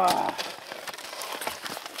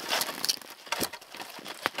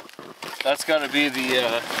 That's got to be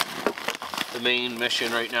the main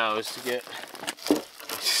mission right now, is to get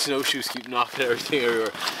snowshoes keep knocking everything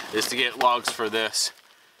everywhere, is to get logs for this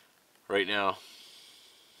right now.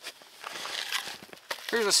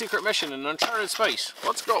 Here's a secret mission in uncharted space.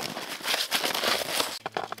 Let's go.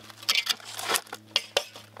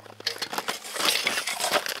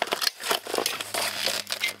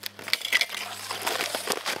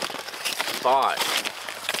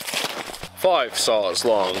 Five saws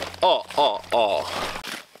long. Oh.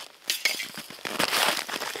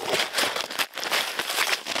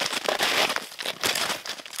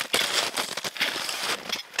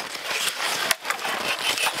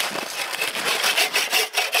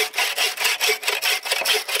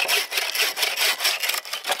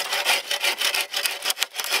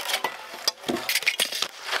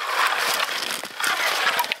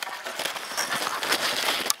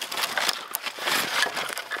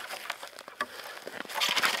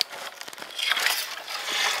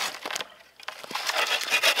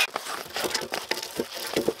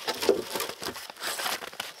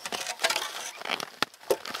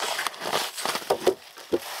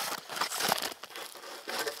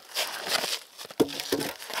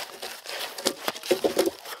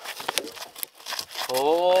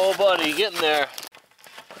 Oh, buddy, getting there.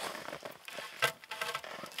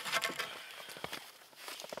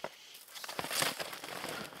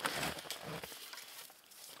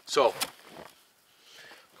 So,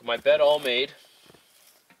 my bed all made,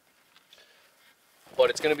 but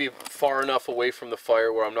it's going to be far enough away from the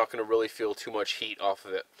fire where I'm not going to really feel too much heat off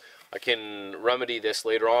of it. I can remedy this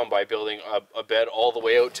later on by building a bed all the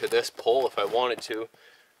way out to this pole if I wanted to.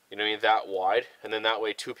 You know what I mean, that wide, and then that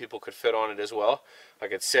way two people could fit on it as well. I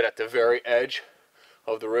could sit at the very edge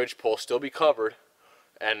of the ridge pole, still be covered,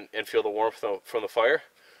 and feel the warmth from the fire.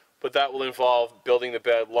 But that will involve building the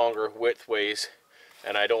bed longer width ways,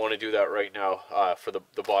 and I don't want to do that right now for the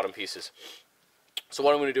bottom pieces. So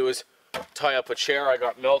what I'm going to do is tie up a chair. I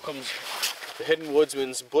got Malcolm's, the Hidden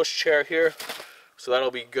Woodsman's bush chair here, so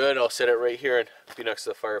that'll be good. I'll set it right here and be next to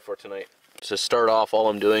the fire for tonight. To start off, all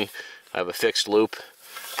I'm doing, I have a fixed loop.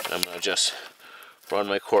 I'm going to just run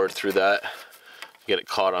my cord through that, get it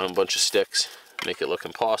caught on a bunch of sticks, make it look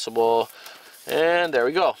impossible, and there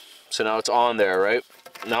we go. So now it's on there, right?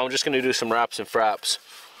 Now I'm just going to do some wraps and fraps.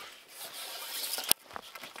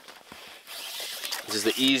 This is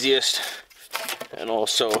the easiest and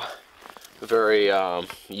also a very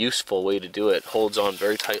useful way to do it. Holds on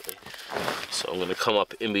very tightly. So I'm going to come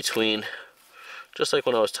up in between, just like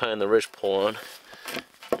when I was tying the ridge pole on,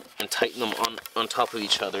 and tighten them on top of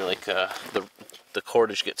each other, like the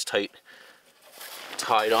cordage gets tied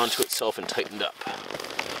onto itself and tightened up.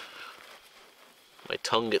 My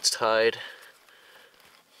tongue gets tied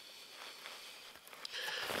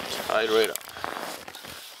right up.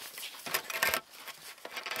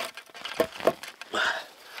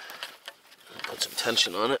 Put some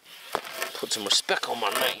tension on it, put some respect on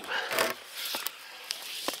my name,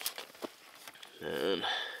 and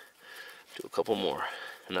do a couple more.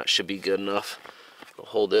 And that should be good enough. I'll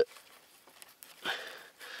hold it.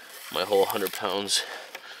 My whole 100 pounds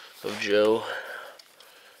of Joe.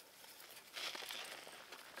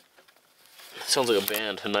 It sounds like a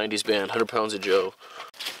band, a 90s band, 100 pounds of Joe.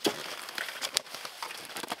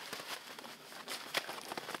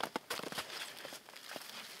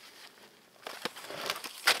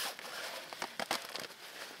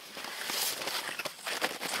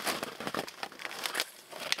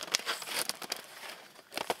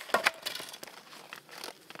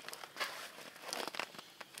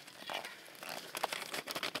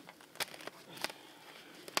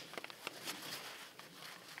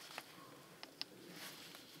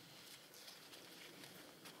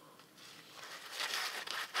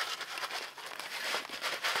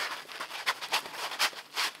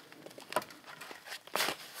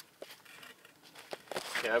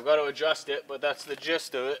 Okay, I've got to adjust it, but that's the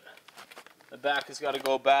gist of it. The back has got to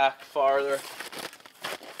go back farther.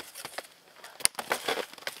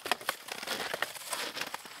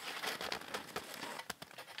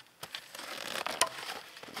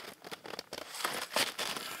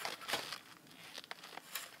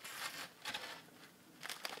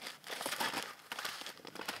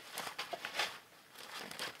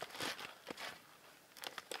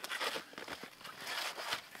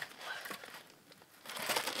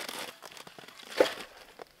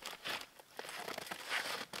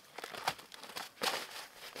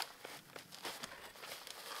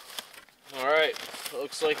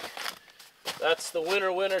 looks like that's the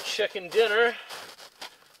winner chicken dinner.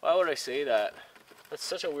 Why would I say that? That's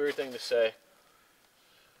such a weird thing to say.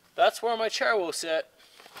 That's where my chair will sit.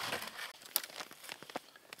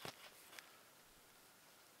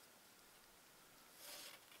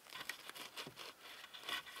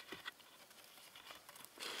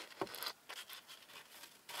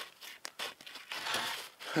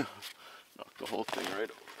 Knock the whole thing right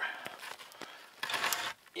over.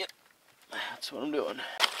 Yep, that's what I'm doing.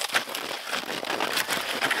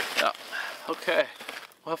 Yeah, okay.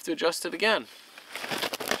 We'll have to adjust it again.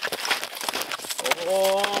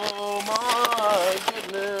 Oh my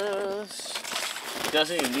goodness. It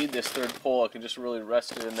doesn't even need this third pole. I can just really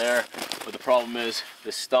rest it in there. But the problem is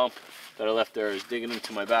this stump that I left there is digging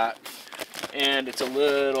into my back. And it's a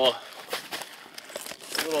little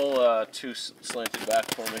too slanted back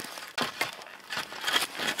for me.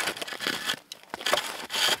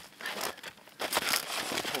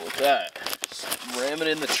 Look at that. Just ram it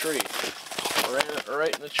in the tree. Ram it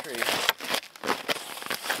right in the tree.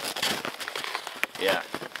 Yeah,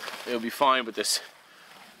 it'll be fine, but this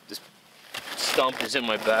stump is in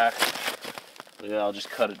my back. Yeah, I'll just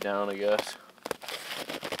cut it down, I guess.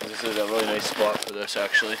 This is a really nice spot for this,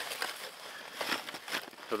 actually.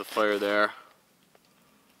 Put the fire there.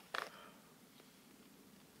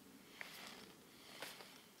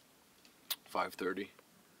 $5:30.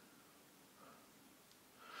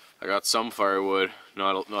 I got some firewood,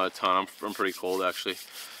 not a ton. I'm pretty cold actually,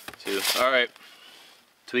 too. All right,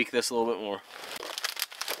 tweak this a little bit more.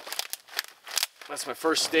 That's my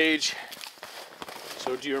first stage.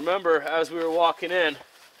 So do you remember as we were walking in,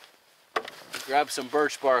 grab some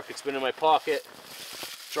birch bark. It's been in my pocket,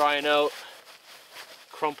 drying out,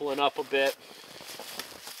 crumpling up a bit.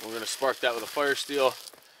 We're gonna spark that with a fire steel.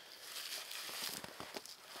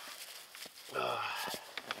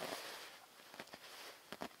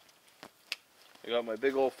 I got my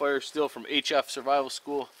big old fire steel from HF Survival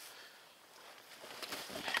School.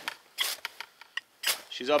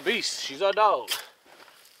 She's a beast, she's a dog.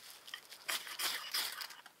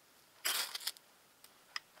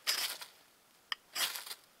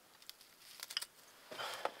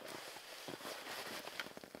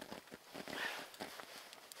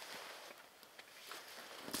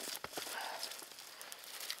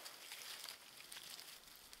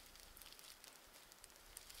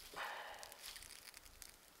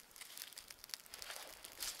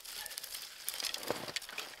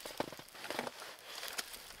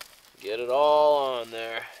 Get it all on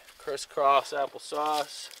there. Crisscross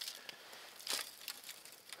applesauce.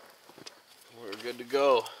 We're good to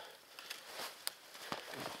go.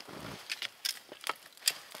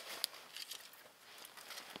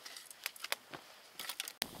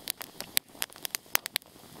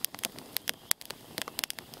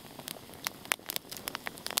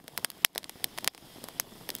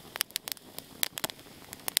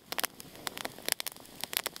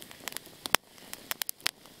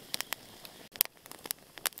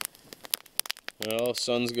 Well,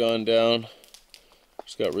 sun's gone down.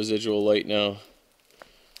 Just got residual light now.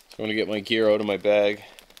 So I'm going to get my gear out of my bag,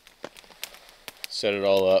 set it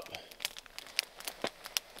all up.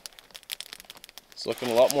 It's looking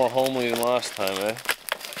a lot more homely than last time, eh?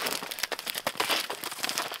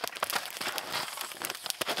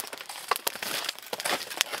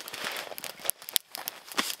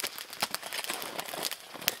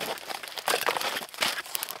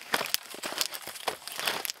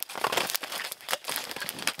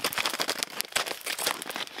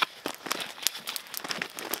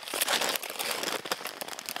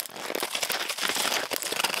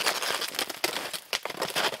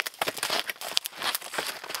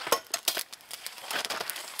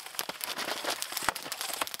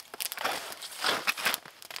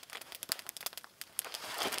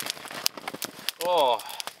 Oh,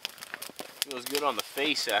 feels good on the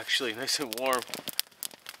face actually, nice and warm.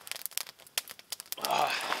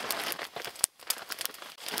 Oh.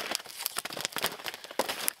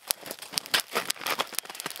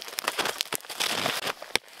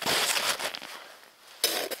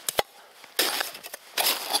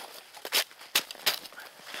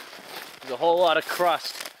 There's a whole lot of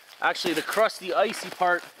crust. Actually, the crusty, icy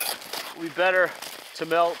part will be better to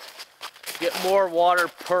melt. Get more water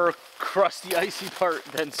per crusty, icy part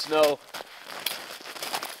than snow.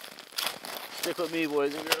 Stick with me,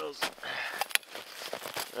 boys and girls.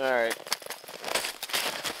 All right.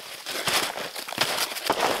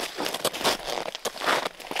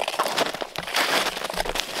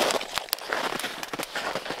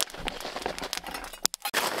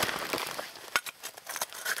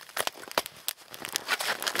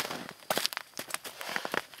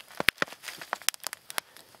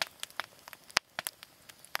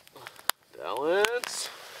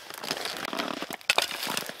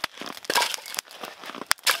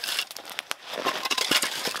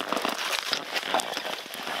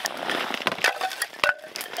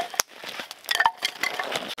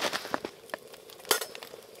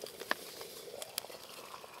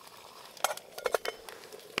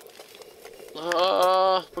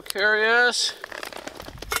 Precarious.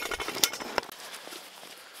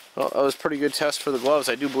 Well, that was a pretty good test for the gloves.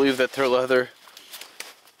 I do believe that they're leather.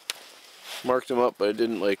 Marked them up, but it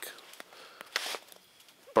didn't like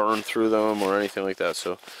burn through them or anything like that.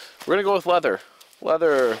 So we're gonna go with leather.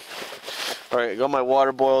 Leather. All right, I got my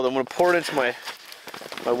water boiled. I'm gonna pour it into my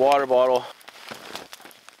water bottle.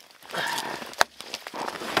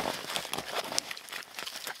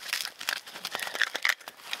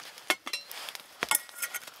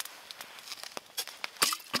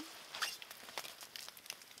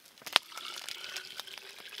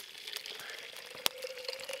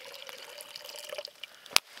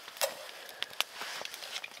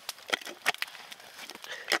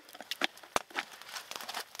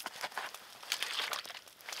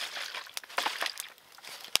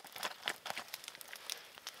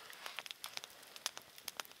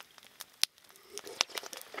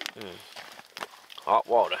 Hot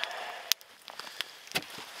water.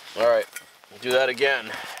 Alright, we'll do that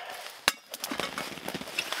again.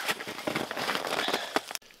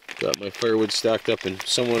 Got my firewood stacked up in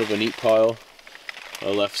somewhat of a neat pile. I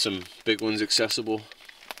left some big ones accessible.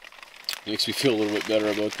 Makes me feel a little bit better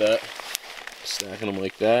about that. Stacking them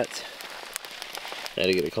like that. I had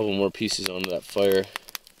to get a couple more pieces onto that fire.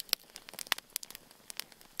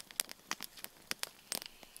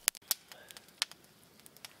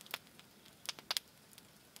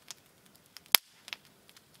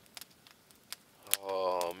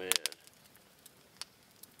 Oh man.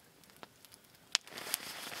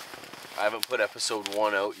 I haven't put episode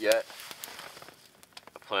 1 out yet.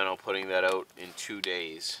 I plan on putting that out in 2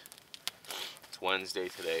 days. It's Wednesday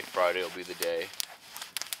today. Friday will be the day.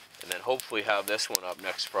 And then hopefully have this one up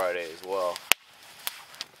next Friday as well.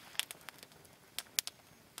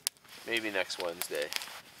 Maybe next Wednesday.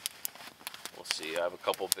 We'll see. I have a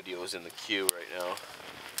couple videos in the queue right now.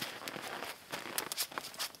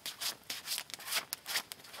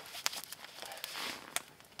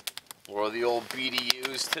 Wore the old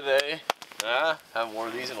BDUs today. Haven't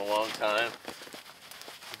worn these in a long time.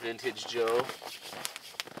 Vintage Joe.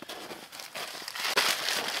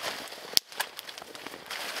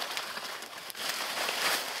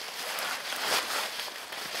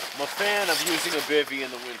 I'm a fan of using a bivvy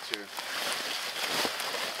in the winter.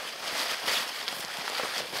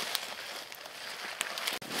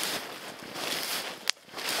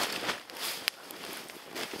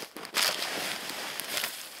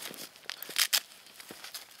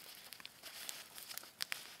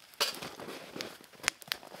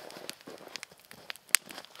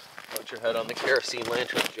 Put your head on the kerosene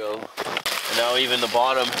lantern, Joe. And now even the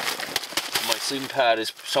bottom of my sleeping pad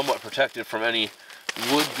is somewhat protected from any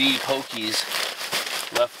would-be pokies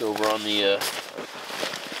left over on the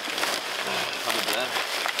bed.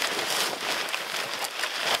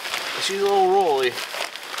 She's a little rolly,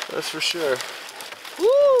 that's for sure.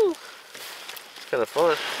 Woo! Kind of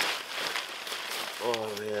fun.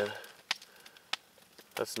 Oh man,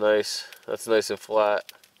 that's nice. That's nice and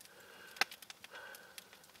flat.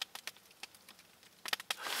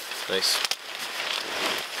 Nice.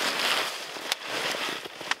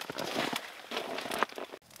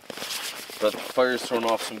 But the fire's thrown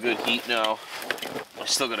off some good heat now. I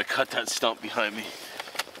still gotta cut that stump behind me.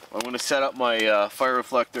 I'm gonna set up my fire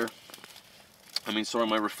reflector.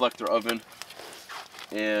 My reflector oven.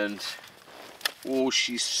 And oh,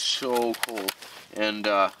 she's so cold. And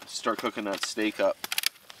start cooking that steak up.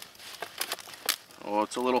 Oh,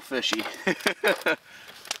 it's a little fishy.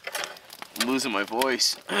 I'm losing my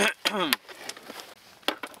voice.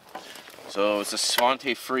 So it's a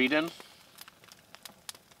Svante Frieden.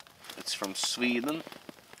 It's from Sweden.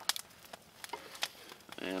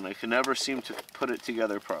 And I can never seem to put it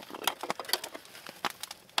together properly.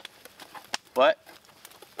 But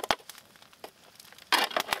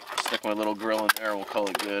stick my little grill in there and we'll call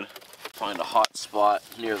it good. Find a hot spot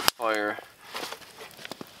near the fire.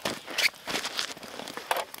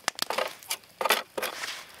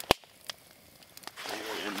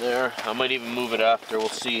 In there. I might even move it after, we'll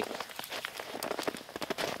see.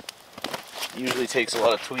 Usually takes a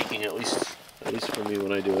lot of tweaking, at least for me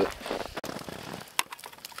when I do it.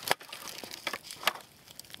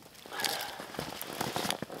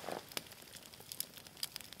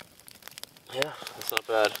 Yeah, that's not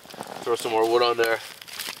bad. Throw some more wood on there,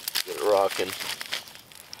 get it rocking.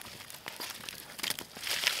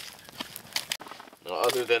 Now,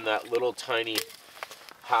 other than that little tiny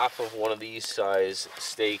half of one of these size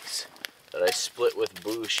steaks that I split with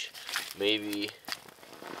Bush, maybe,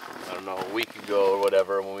 I don't know, a week ago or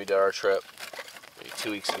whatever when we did our trip, maybe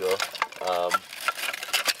 2 weeks ago,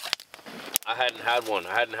 I hadn't had one.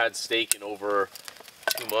 I hadn't had steak in over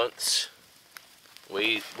 2 months.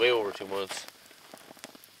 way over 2 months.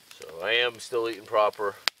 So I am still eating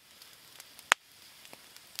proper.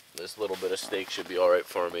 This little bit of steak should be alright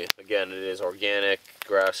for me. Again, it is organic,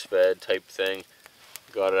 grass-fed type thing.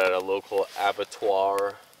 Got it at a local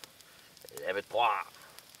abattoir.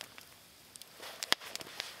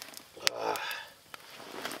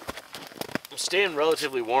 I'm staying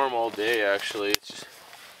relatively warm all day, actually. It's just,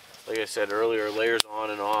 like I said earlier, layers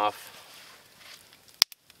on and off.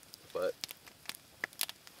 But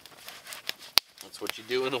that's what you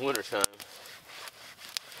do in the wintertime.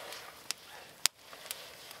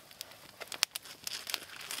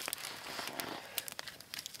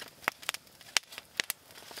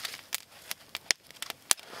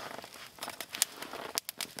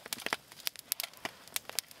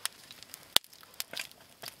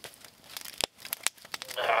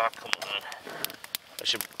 Come on. I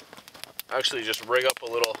should actually just rig up a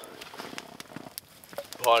little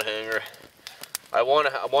pot hanger. I want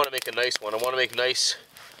to make a nice one. I want to make nice,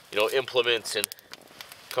 you know, implements and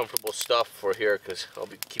comfortable stuff for here, because I'll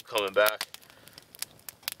keep coming back.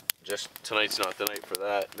 Just tonight's not the night for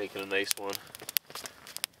that. Making a nice one.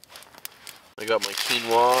 I got my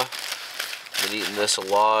quinoa. Been eating this a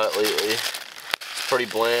lot lately. It's pretty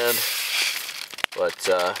bland, but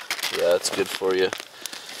yeah, it's good for you.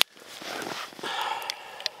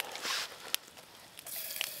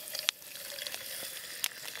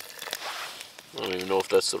 I don't even know if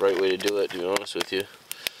that's the right way to do it, to be honest with you.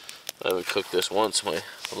 I haven't cooked this once. My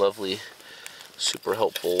lovely, super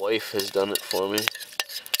helpful wife has done it for me.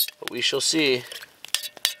 But we shall see.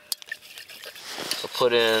 I'll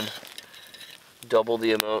put in double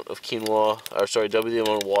the amount of quinoa, or sorry, double the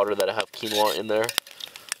amount of water that I have quinoa in there.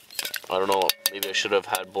 I don't know, maybe I should have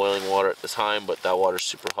had boiling water at the time, but that water's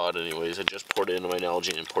super hot anyways. I just poured it into my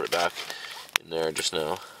Nalgene and poured it back in there just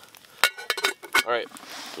now. Alright,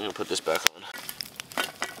 I'm gonna put this back on.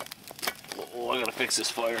 Oh, I gotta fix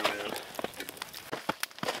this fire, man.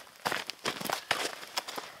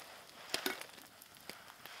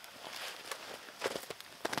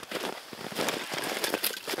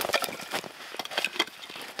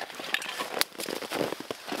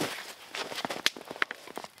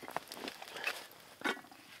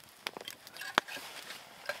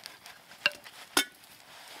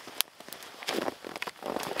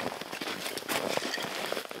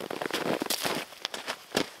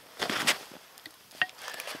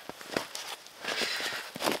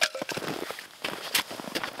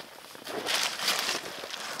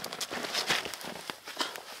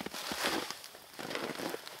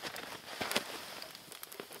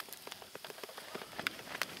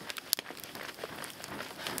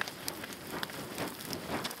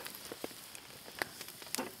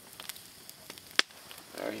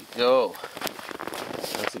 There you go.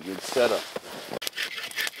 That's a good setup.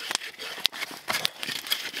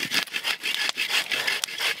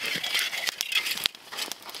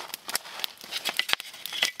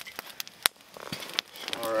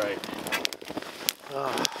 All right.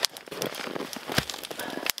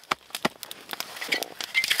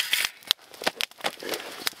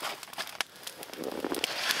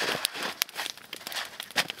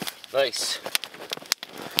 Nice.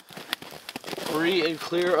 Free and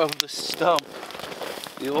clear of the stump,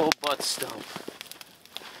 the old butt stump.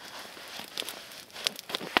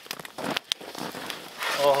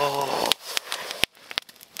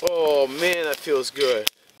 Oh man, that feels good.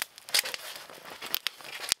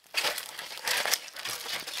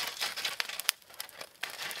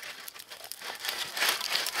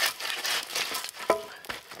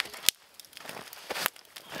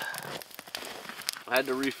 I had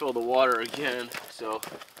to refill the water again, so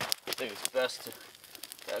I think it's best to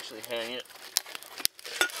actually hang it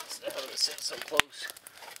instead of having it sit so close.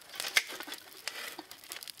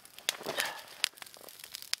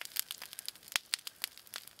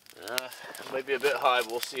 It might be a bit high,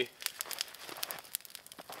 but we'll see.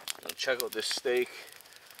 I'll check out this steak.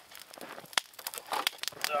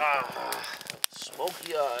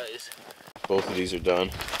 Smoky eyes. Both of these are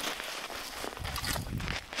done.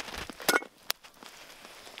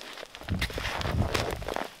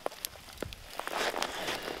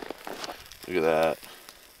 Look at that.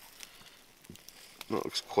 That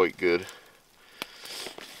looks quite good.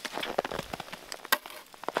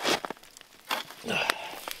 I'm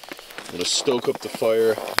gonna stoke up the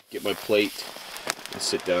fire, get my plate, and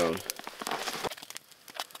sit down.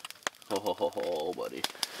 Oh, buddy.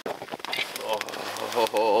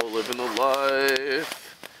 Oh, living the life.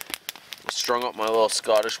 I strung up my little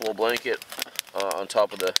Scottish wool blanket on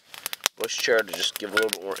top of the bush chair to just give a little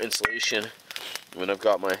bit more insulation. And I've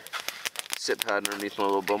got my sit pad underneath my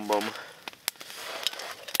little bum bum. I'm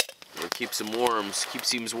gonna Keep some worms. Keep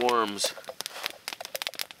seams worms.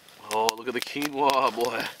 Oh, look at the quinoa,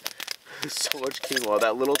 boy. So much quinoa.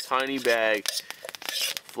 That little tiny bag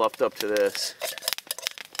fluffed up to this.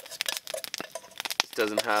 It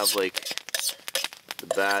doesn't have like the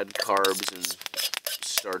bad carbs and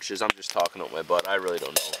starches. I'm just talking out my butt. I really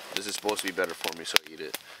don't know. This is supposed to be better for me, so I eat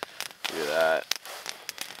it. Look at that.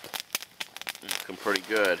 Looking pretty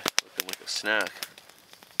good. Looking like a snack.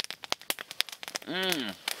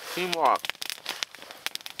 Mmm. Quinoa.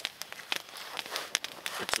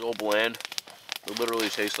 It's so bland. It literally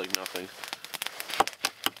tastes like nothing.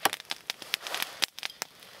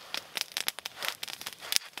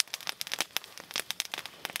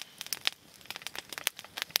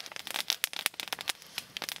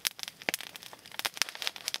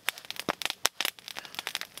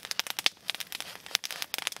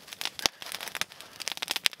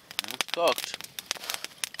 It's cooked.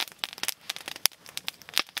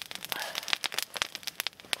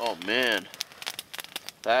 Oh man.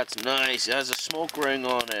 That's nice. It has a smoke ring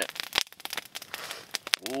on it.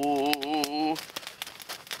 Ooh.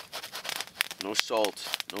 No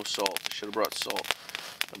salt. No salt. I should have brought salt.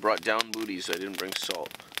 I brought down booties, so I didn't bring salt.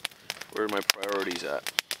 Where are my priorities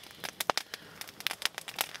at?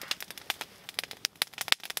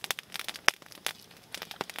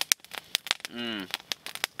 Mmm.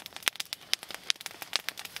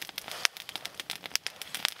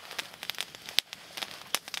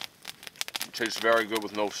 It tastes very good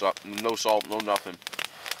with no salt, no nothing.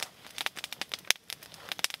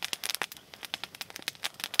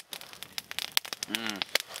 Mmm.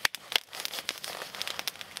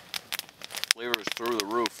 Flavor is through the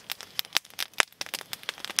roof.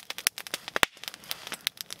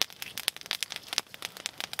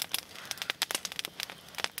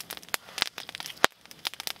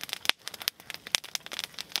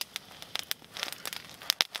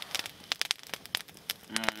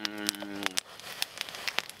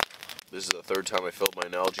 This is the third time I filled my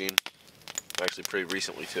Nalgene. Actually pretty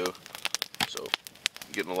recently too. So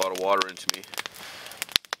I'm getting a lot of water into me.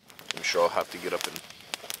 I'm sure I'll have to get up and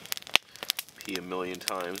pee a million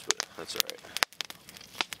times, but that's alright.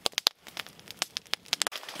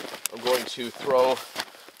 I'm going to throw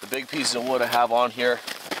the big pieces of wood I have on here.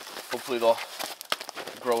 Hopefully they'll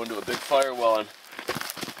grow into a big fire while I'm...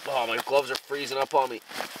 Oh, my gloves are freezing up on me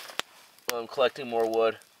while I'm collecting more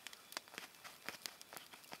wood.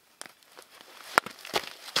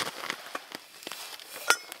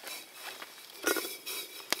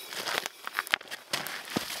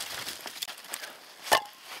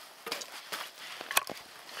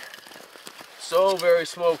 So very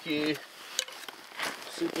smoky.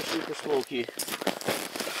 Super, super smoky.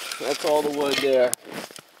 That's all the wood there.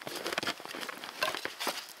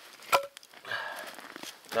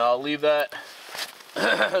 Now I'll leave that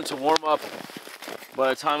to warm up.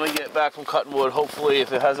 By the time I get back from cutting wood, hopefully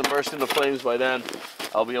if it hasn't burst into flames by then,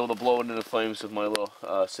 I'll be able to blow it into flames with my little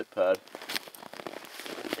sit pad.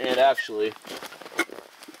 And actually,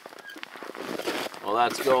 while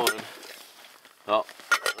that's going, oh,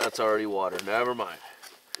 that's already water. Never mind.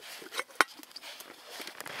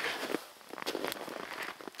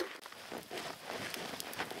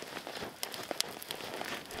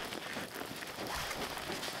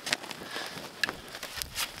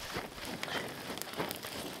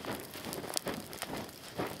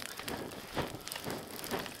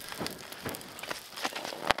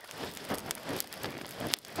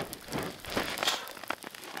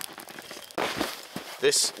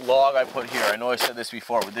 This log I put here, I know I said this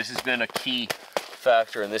before, but this has been a key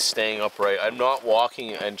factor in this staying upright. I'm not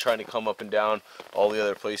walking and trying to come up and down all the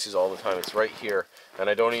other places all the time. It's right here, and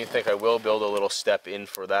I don't even think I will build a little step in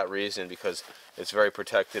for that reason, because it's very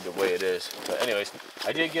protected the way it is. But anyways,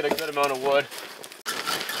 I did get a good amount of wood.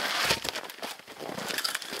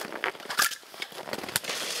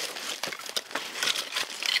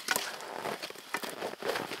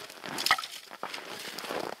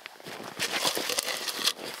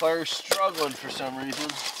 Fire's struggling for some reason.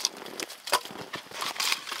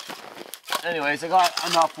 Anyways, I got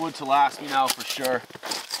enough wood to last me now for sure.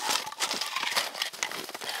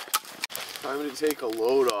 Time to take a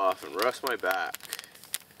load off and rest my back.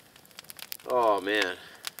 Oh man,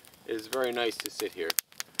 it is very nice to sit here.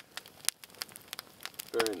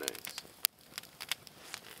 Very nice.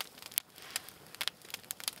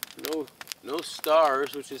 No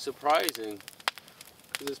stars, which is surprising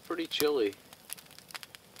because it's pretty chilly.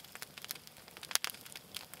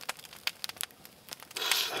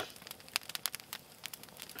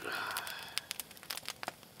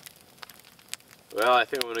 Well, I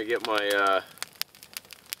think I'm gonna get my.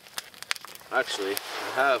 Actually,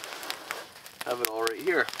 I have it all right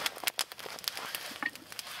here.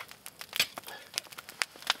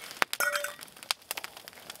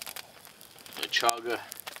 chaga.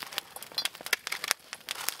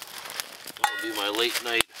 That'll be my late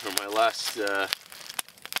night, or my last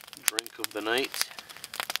drink of the night.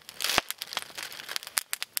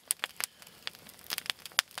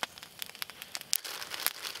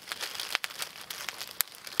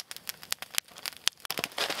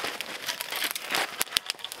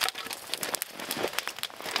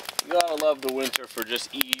 You gotta love the winter for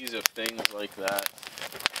just ease of things like that.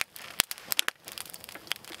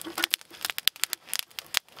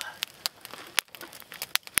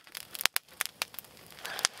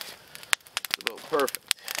 It's about perfect.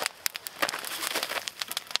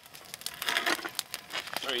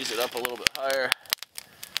 Raise it up a little bit higher.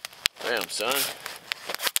 Bam, son.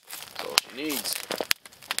 That's all she needs.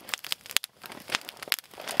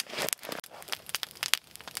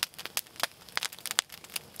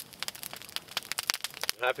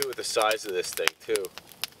 I'm happy with the size of this thing too.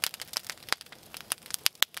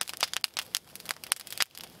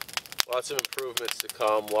 Lots of improvements to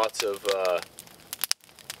come, lots of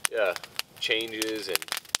yeah, changes and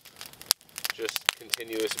just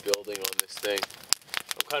continuous building on this thing.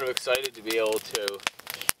 I'm kind of excited to be able to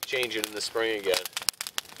change it in the spring again.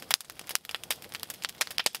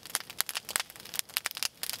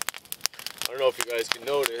 I don't know if you guys can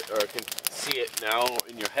notice or can see it now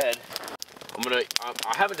in your head.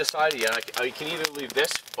 I haven't decided yet. I can either leave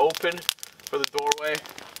this open for the doorway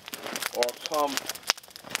or come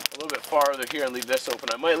a little bit farther here and leave this open.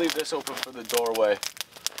 I might leave this open for the doorway,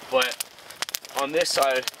 but on this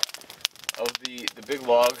side of the big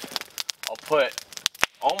log, I'll put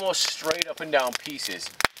almost straight up and down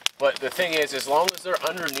pieces. But the thing is, as long as they're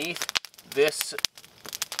underneath this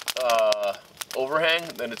overhang,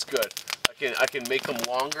 then it's good. I can make them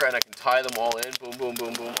longer and I can tie them all in, boom, boom,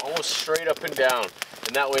 boom, boom, almost straight up and down.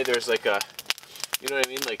 And that way there's like a, you know what I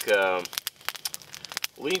mean, like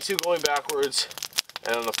lean-to going backwards,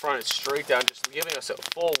 and on the front it's straight down, just giving us a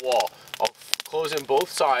full wall. I'll close in both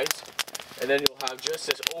sides, and then you'll have just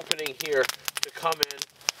this opening here to come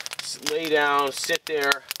in, lay down, sit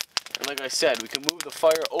there, and like I said, we can move the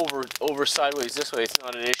fire over sideways this way, it's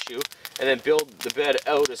not an issue, and then build the bed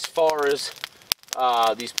out as far as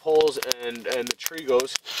these poles and the tree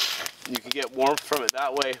goes. You can get warmth from it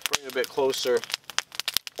that way, bring it a bit closer,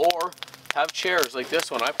 or have chairs like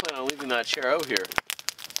this one. I plan on leaving that chair out here.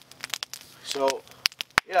 So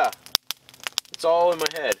yeah, it's all in my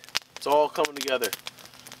head. It's all coming together.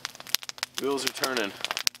 Wheels are turning.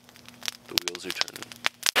 The wheels are turning.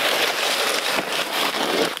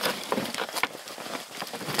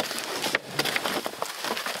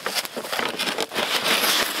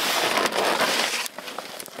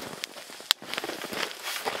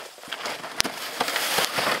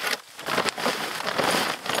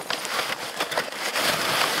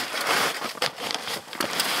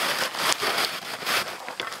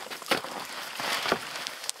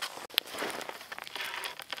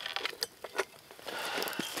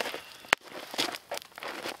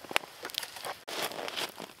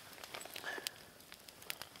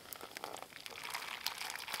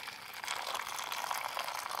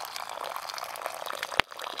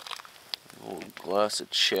 Old glass of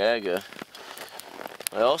chaga.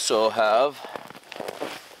 I also have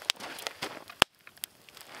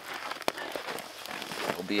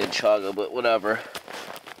will be in chaga, but whatever.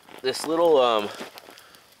 This little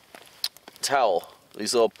towel,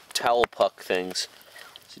 these little towel puck things.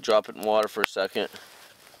 So you drop it in water for a second.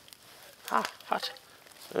 Hot.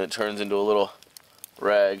 And it turns into a little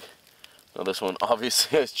rag. Now this one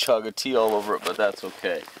obviously has chaga tea all over it, but that's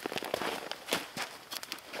okay.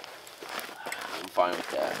 I'm fine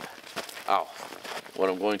with that. Ow. What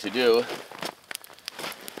I'm going to do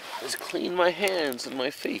is clean my hands and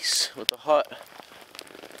my face with a hot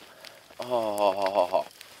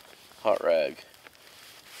rag.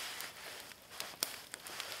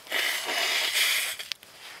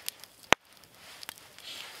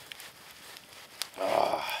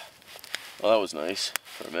 Well, that was nice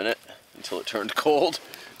for a minute until it turned cold.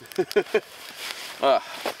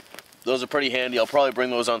 Those are pretty handy. I'll probably bring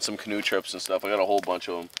those on some canoe trips and stuff. I got a whole bunch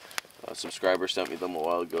of them. A subscriber sent me them a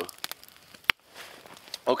while ago.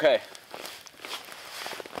 Okay.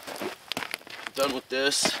 Done with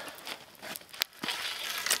this.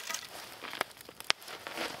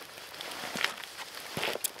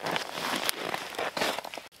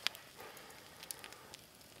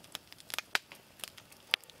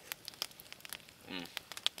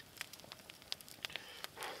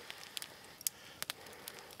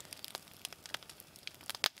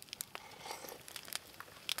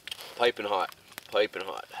 Piping hot, piping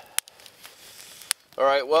hot.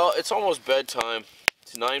 Alright, well, it's almost bedtime.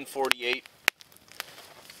 It's 9:48.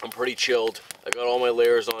 I'm pretty chilled. I got all my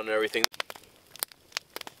layers on and everything.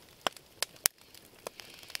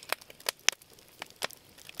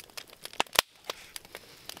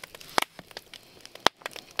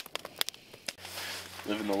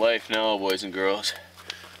 Living the life now, boys and girls.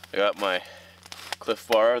 I got my Cliff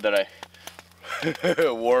Bar that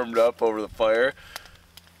I warmed up over the fire.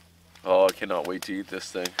 Oh, I cannot wait to eat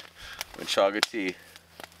this thing. My chaga tea.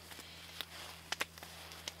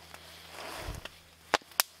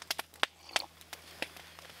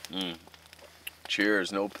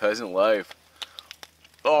 Cheers, no peasant life.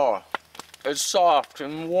 Oh, it's soft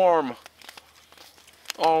and warm.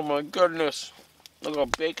 Oh my goodness. Like a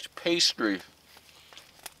baked pastry.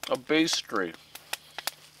 A pastry.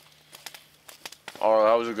 Oh,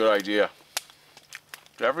 that was a good idea.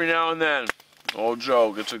 Every now and then, old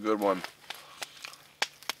Joe gets a good one.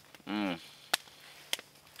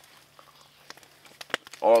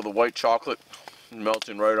 Oh, the white chocolate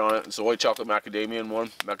melting right on it. It's the white chocolate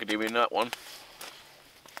macadamia nut one.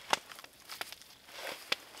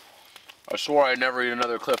 I swore I'd never eat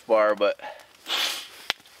another Cliff Bar, but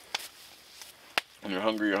when you're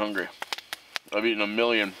hungry, you're hungry. I've eaten a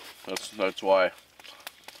million. That's why.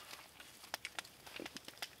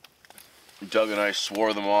 Doug and I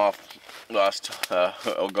swore them off last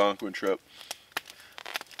Algonquin trip.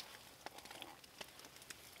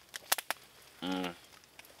 Oh,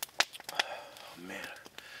 man.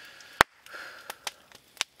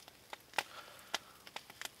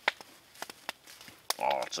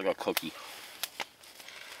 Oh, it's like a cookie.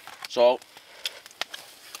 So,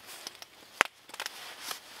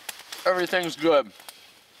 everything's good.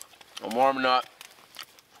 I'm warming up.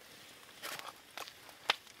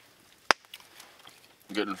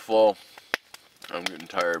 I'm getting full. I'm getting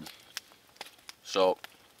tired. So,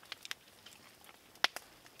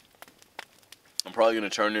 I'm probably going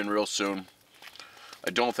to turn in real soon.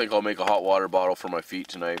 I don't think I'll make a hot water bottle for my feet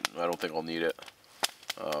tonight. I don't think I'll need it.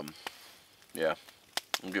 Yeah,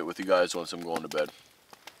 I'll get with you guys once I'm going to bed.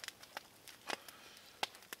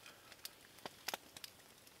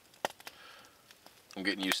 I'm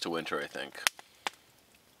getting used to winter, I think.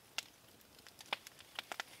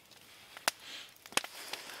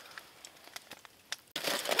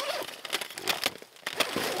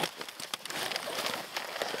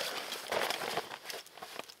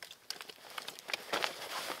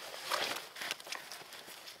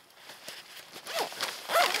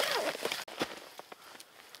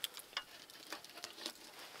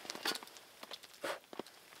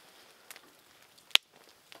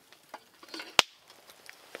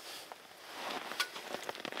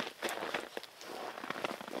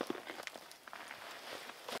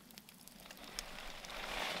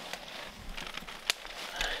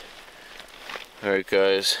 Alright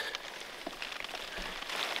guys,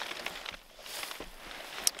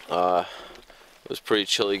 it was pretty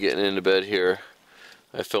chilly getting into bed here.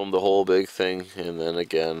 I filmed the whole big thing and then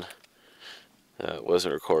again it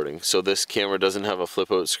wasn't recording. So this camera doesn't have a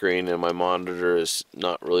flip out screen and my monitor is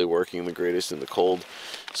not really working the greatest in the cold,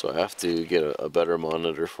 so I have to get a better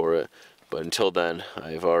monitor for it. But until then,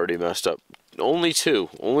 I've already messed up only two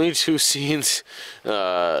scenes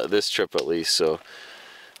this trip at least, so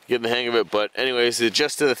getting the hang of it. But anyways, the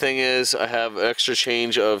gist of the thing is I have extra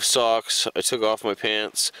change of socks. I took off my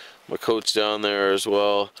pants, my coat's down there as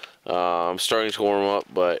well. I'm starting to warm up,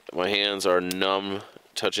 but my hands are numb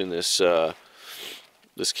touching this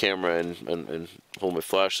this camera and holding my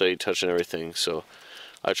flashlight, touching everything. So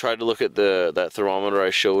I tried to look at that thermometer I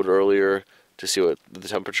showed earlier to see what the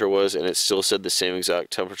temperature was, and it still said the same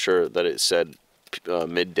exact temperature that it said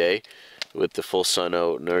midday. With the full sun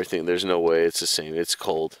out and everything, there's no way it's the same. It's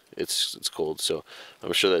cold. It's cold. So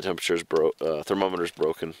I'm sure that temperature's thermometer's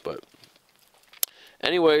broken. But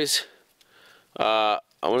anyways, I'm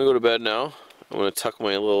gonna go to bed now. I'm gonna tuck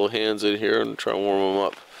my little hands in here and try and warm them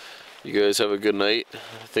up. You guys have a good night.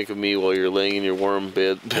 Think of me while you're laying in your warm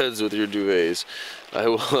beds with your duvets. I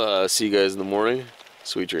will see you guys in the morning.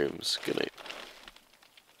 Sweet dreams. Good night.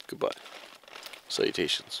 Goodbye.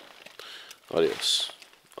 Salutations. Adios.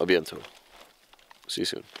 A bientôt. See you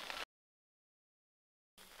soon.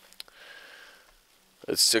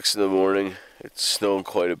 It's 6 in the morning. It's snowing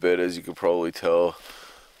quite a bit, as you can probably tell.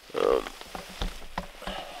 I'm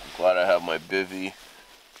glad I have my bivvy.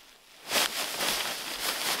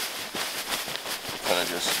 It kind of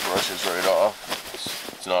just brushes right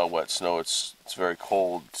off. It's not wet snow. It's very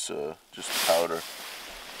cold. It's just powder.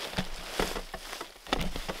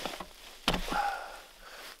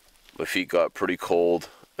 My feet got pretty cold.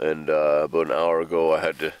 And about an hour ago, I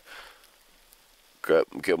had to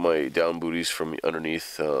get my down booties from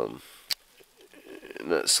underneath in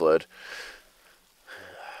that sled.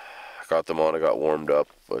 got them on, I got warmed up,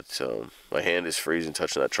 but my hand is freezing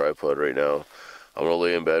touching that tripod right now. I'm gonna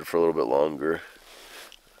lay in bed for a little bit longer,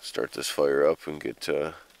 start this fire up, and get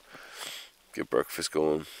breakfast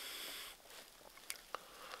going.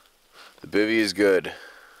 The bivvy is good.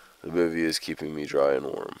 The bivvy is keeping me dry and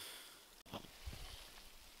warm.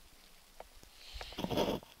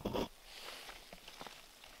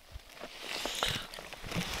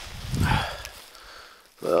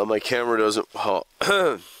 My camera doesn't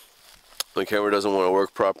my camera doesn't want to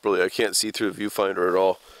work properly. I can't see through the viewfinder at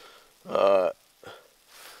all.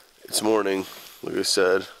 It's morning, like I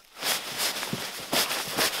said.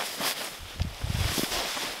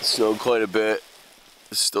 It snowed quite a bit.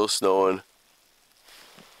 It's still snowing.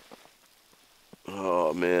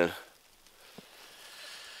 Oh man.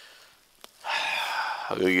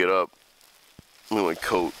 I gotta get up. Look at my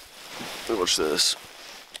coat. Watch this.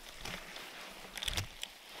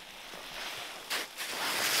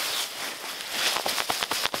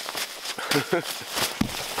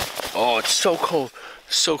 Oh, it's so cold.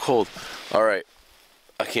 So cold. Alright.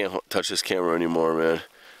 I can't touch this camera anymore, man.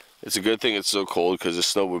 It's a good thing it's so cold because the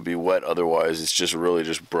snow would be wet otherwise. It's just really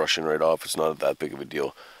just brushing right off. It's not that big of a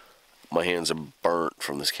deal. My hands are burnt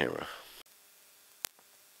from this camera.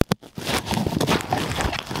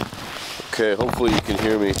 Okay, hopefully you can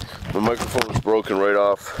hear me. My microphone is broken right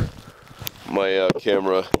off my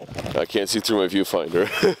camera. I can't see through my viewfinder.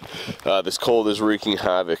 This cold is wreaking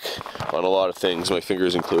havoc on a lot of things, my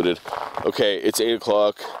fingers included. Okay, it's 8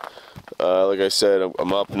 o'clock. Like I said,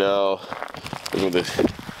 I'm up now. Look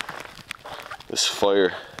at this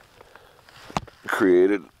fire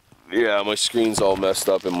created. Yeah, my screen's all messed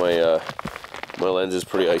up and my lens is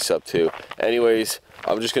pretty iced up too. Anyways,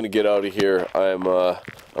 I'm just gonna get out of here.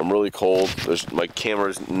 I'm really cold. My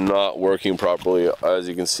camera's not working properly, as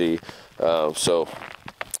you can see. So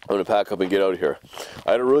I'm gonna pack up and get out of here.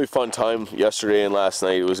 I had a really fun time yesterday and last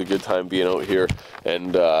night. It was a good time being out here,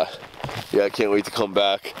 and yeah, I can't wait to come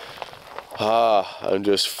back. I'm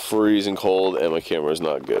just freezing cold and my camera is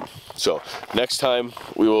not good. So next time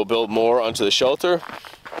we will build more onto the shelter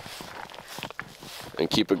and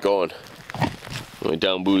keep it going. My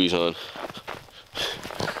down booty's on.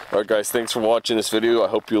 Alright guys, thanks for watching this video. I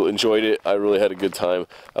hope you enjoyed it. I really had a good time.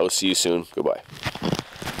 I will see you soon. Goodbye.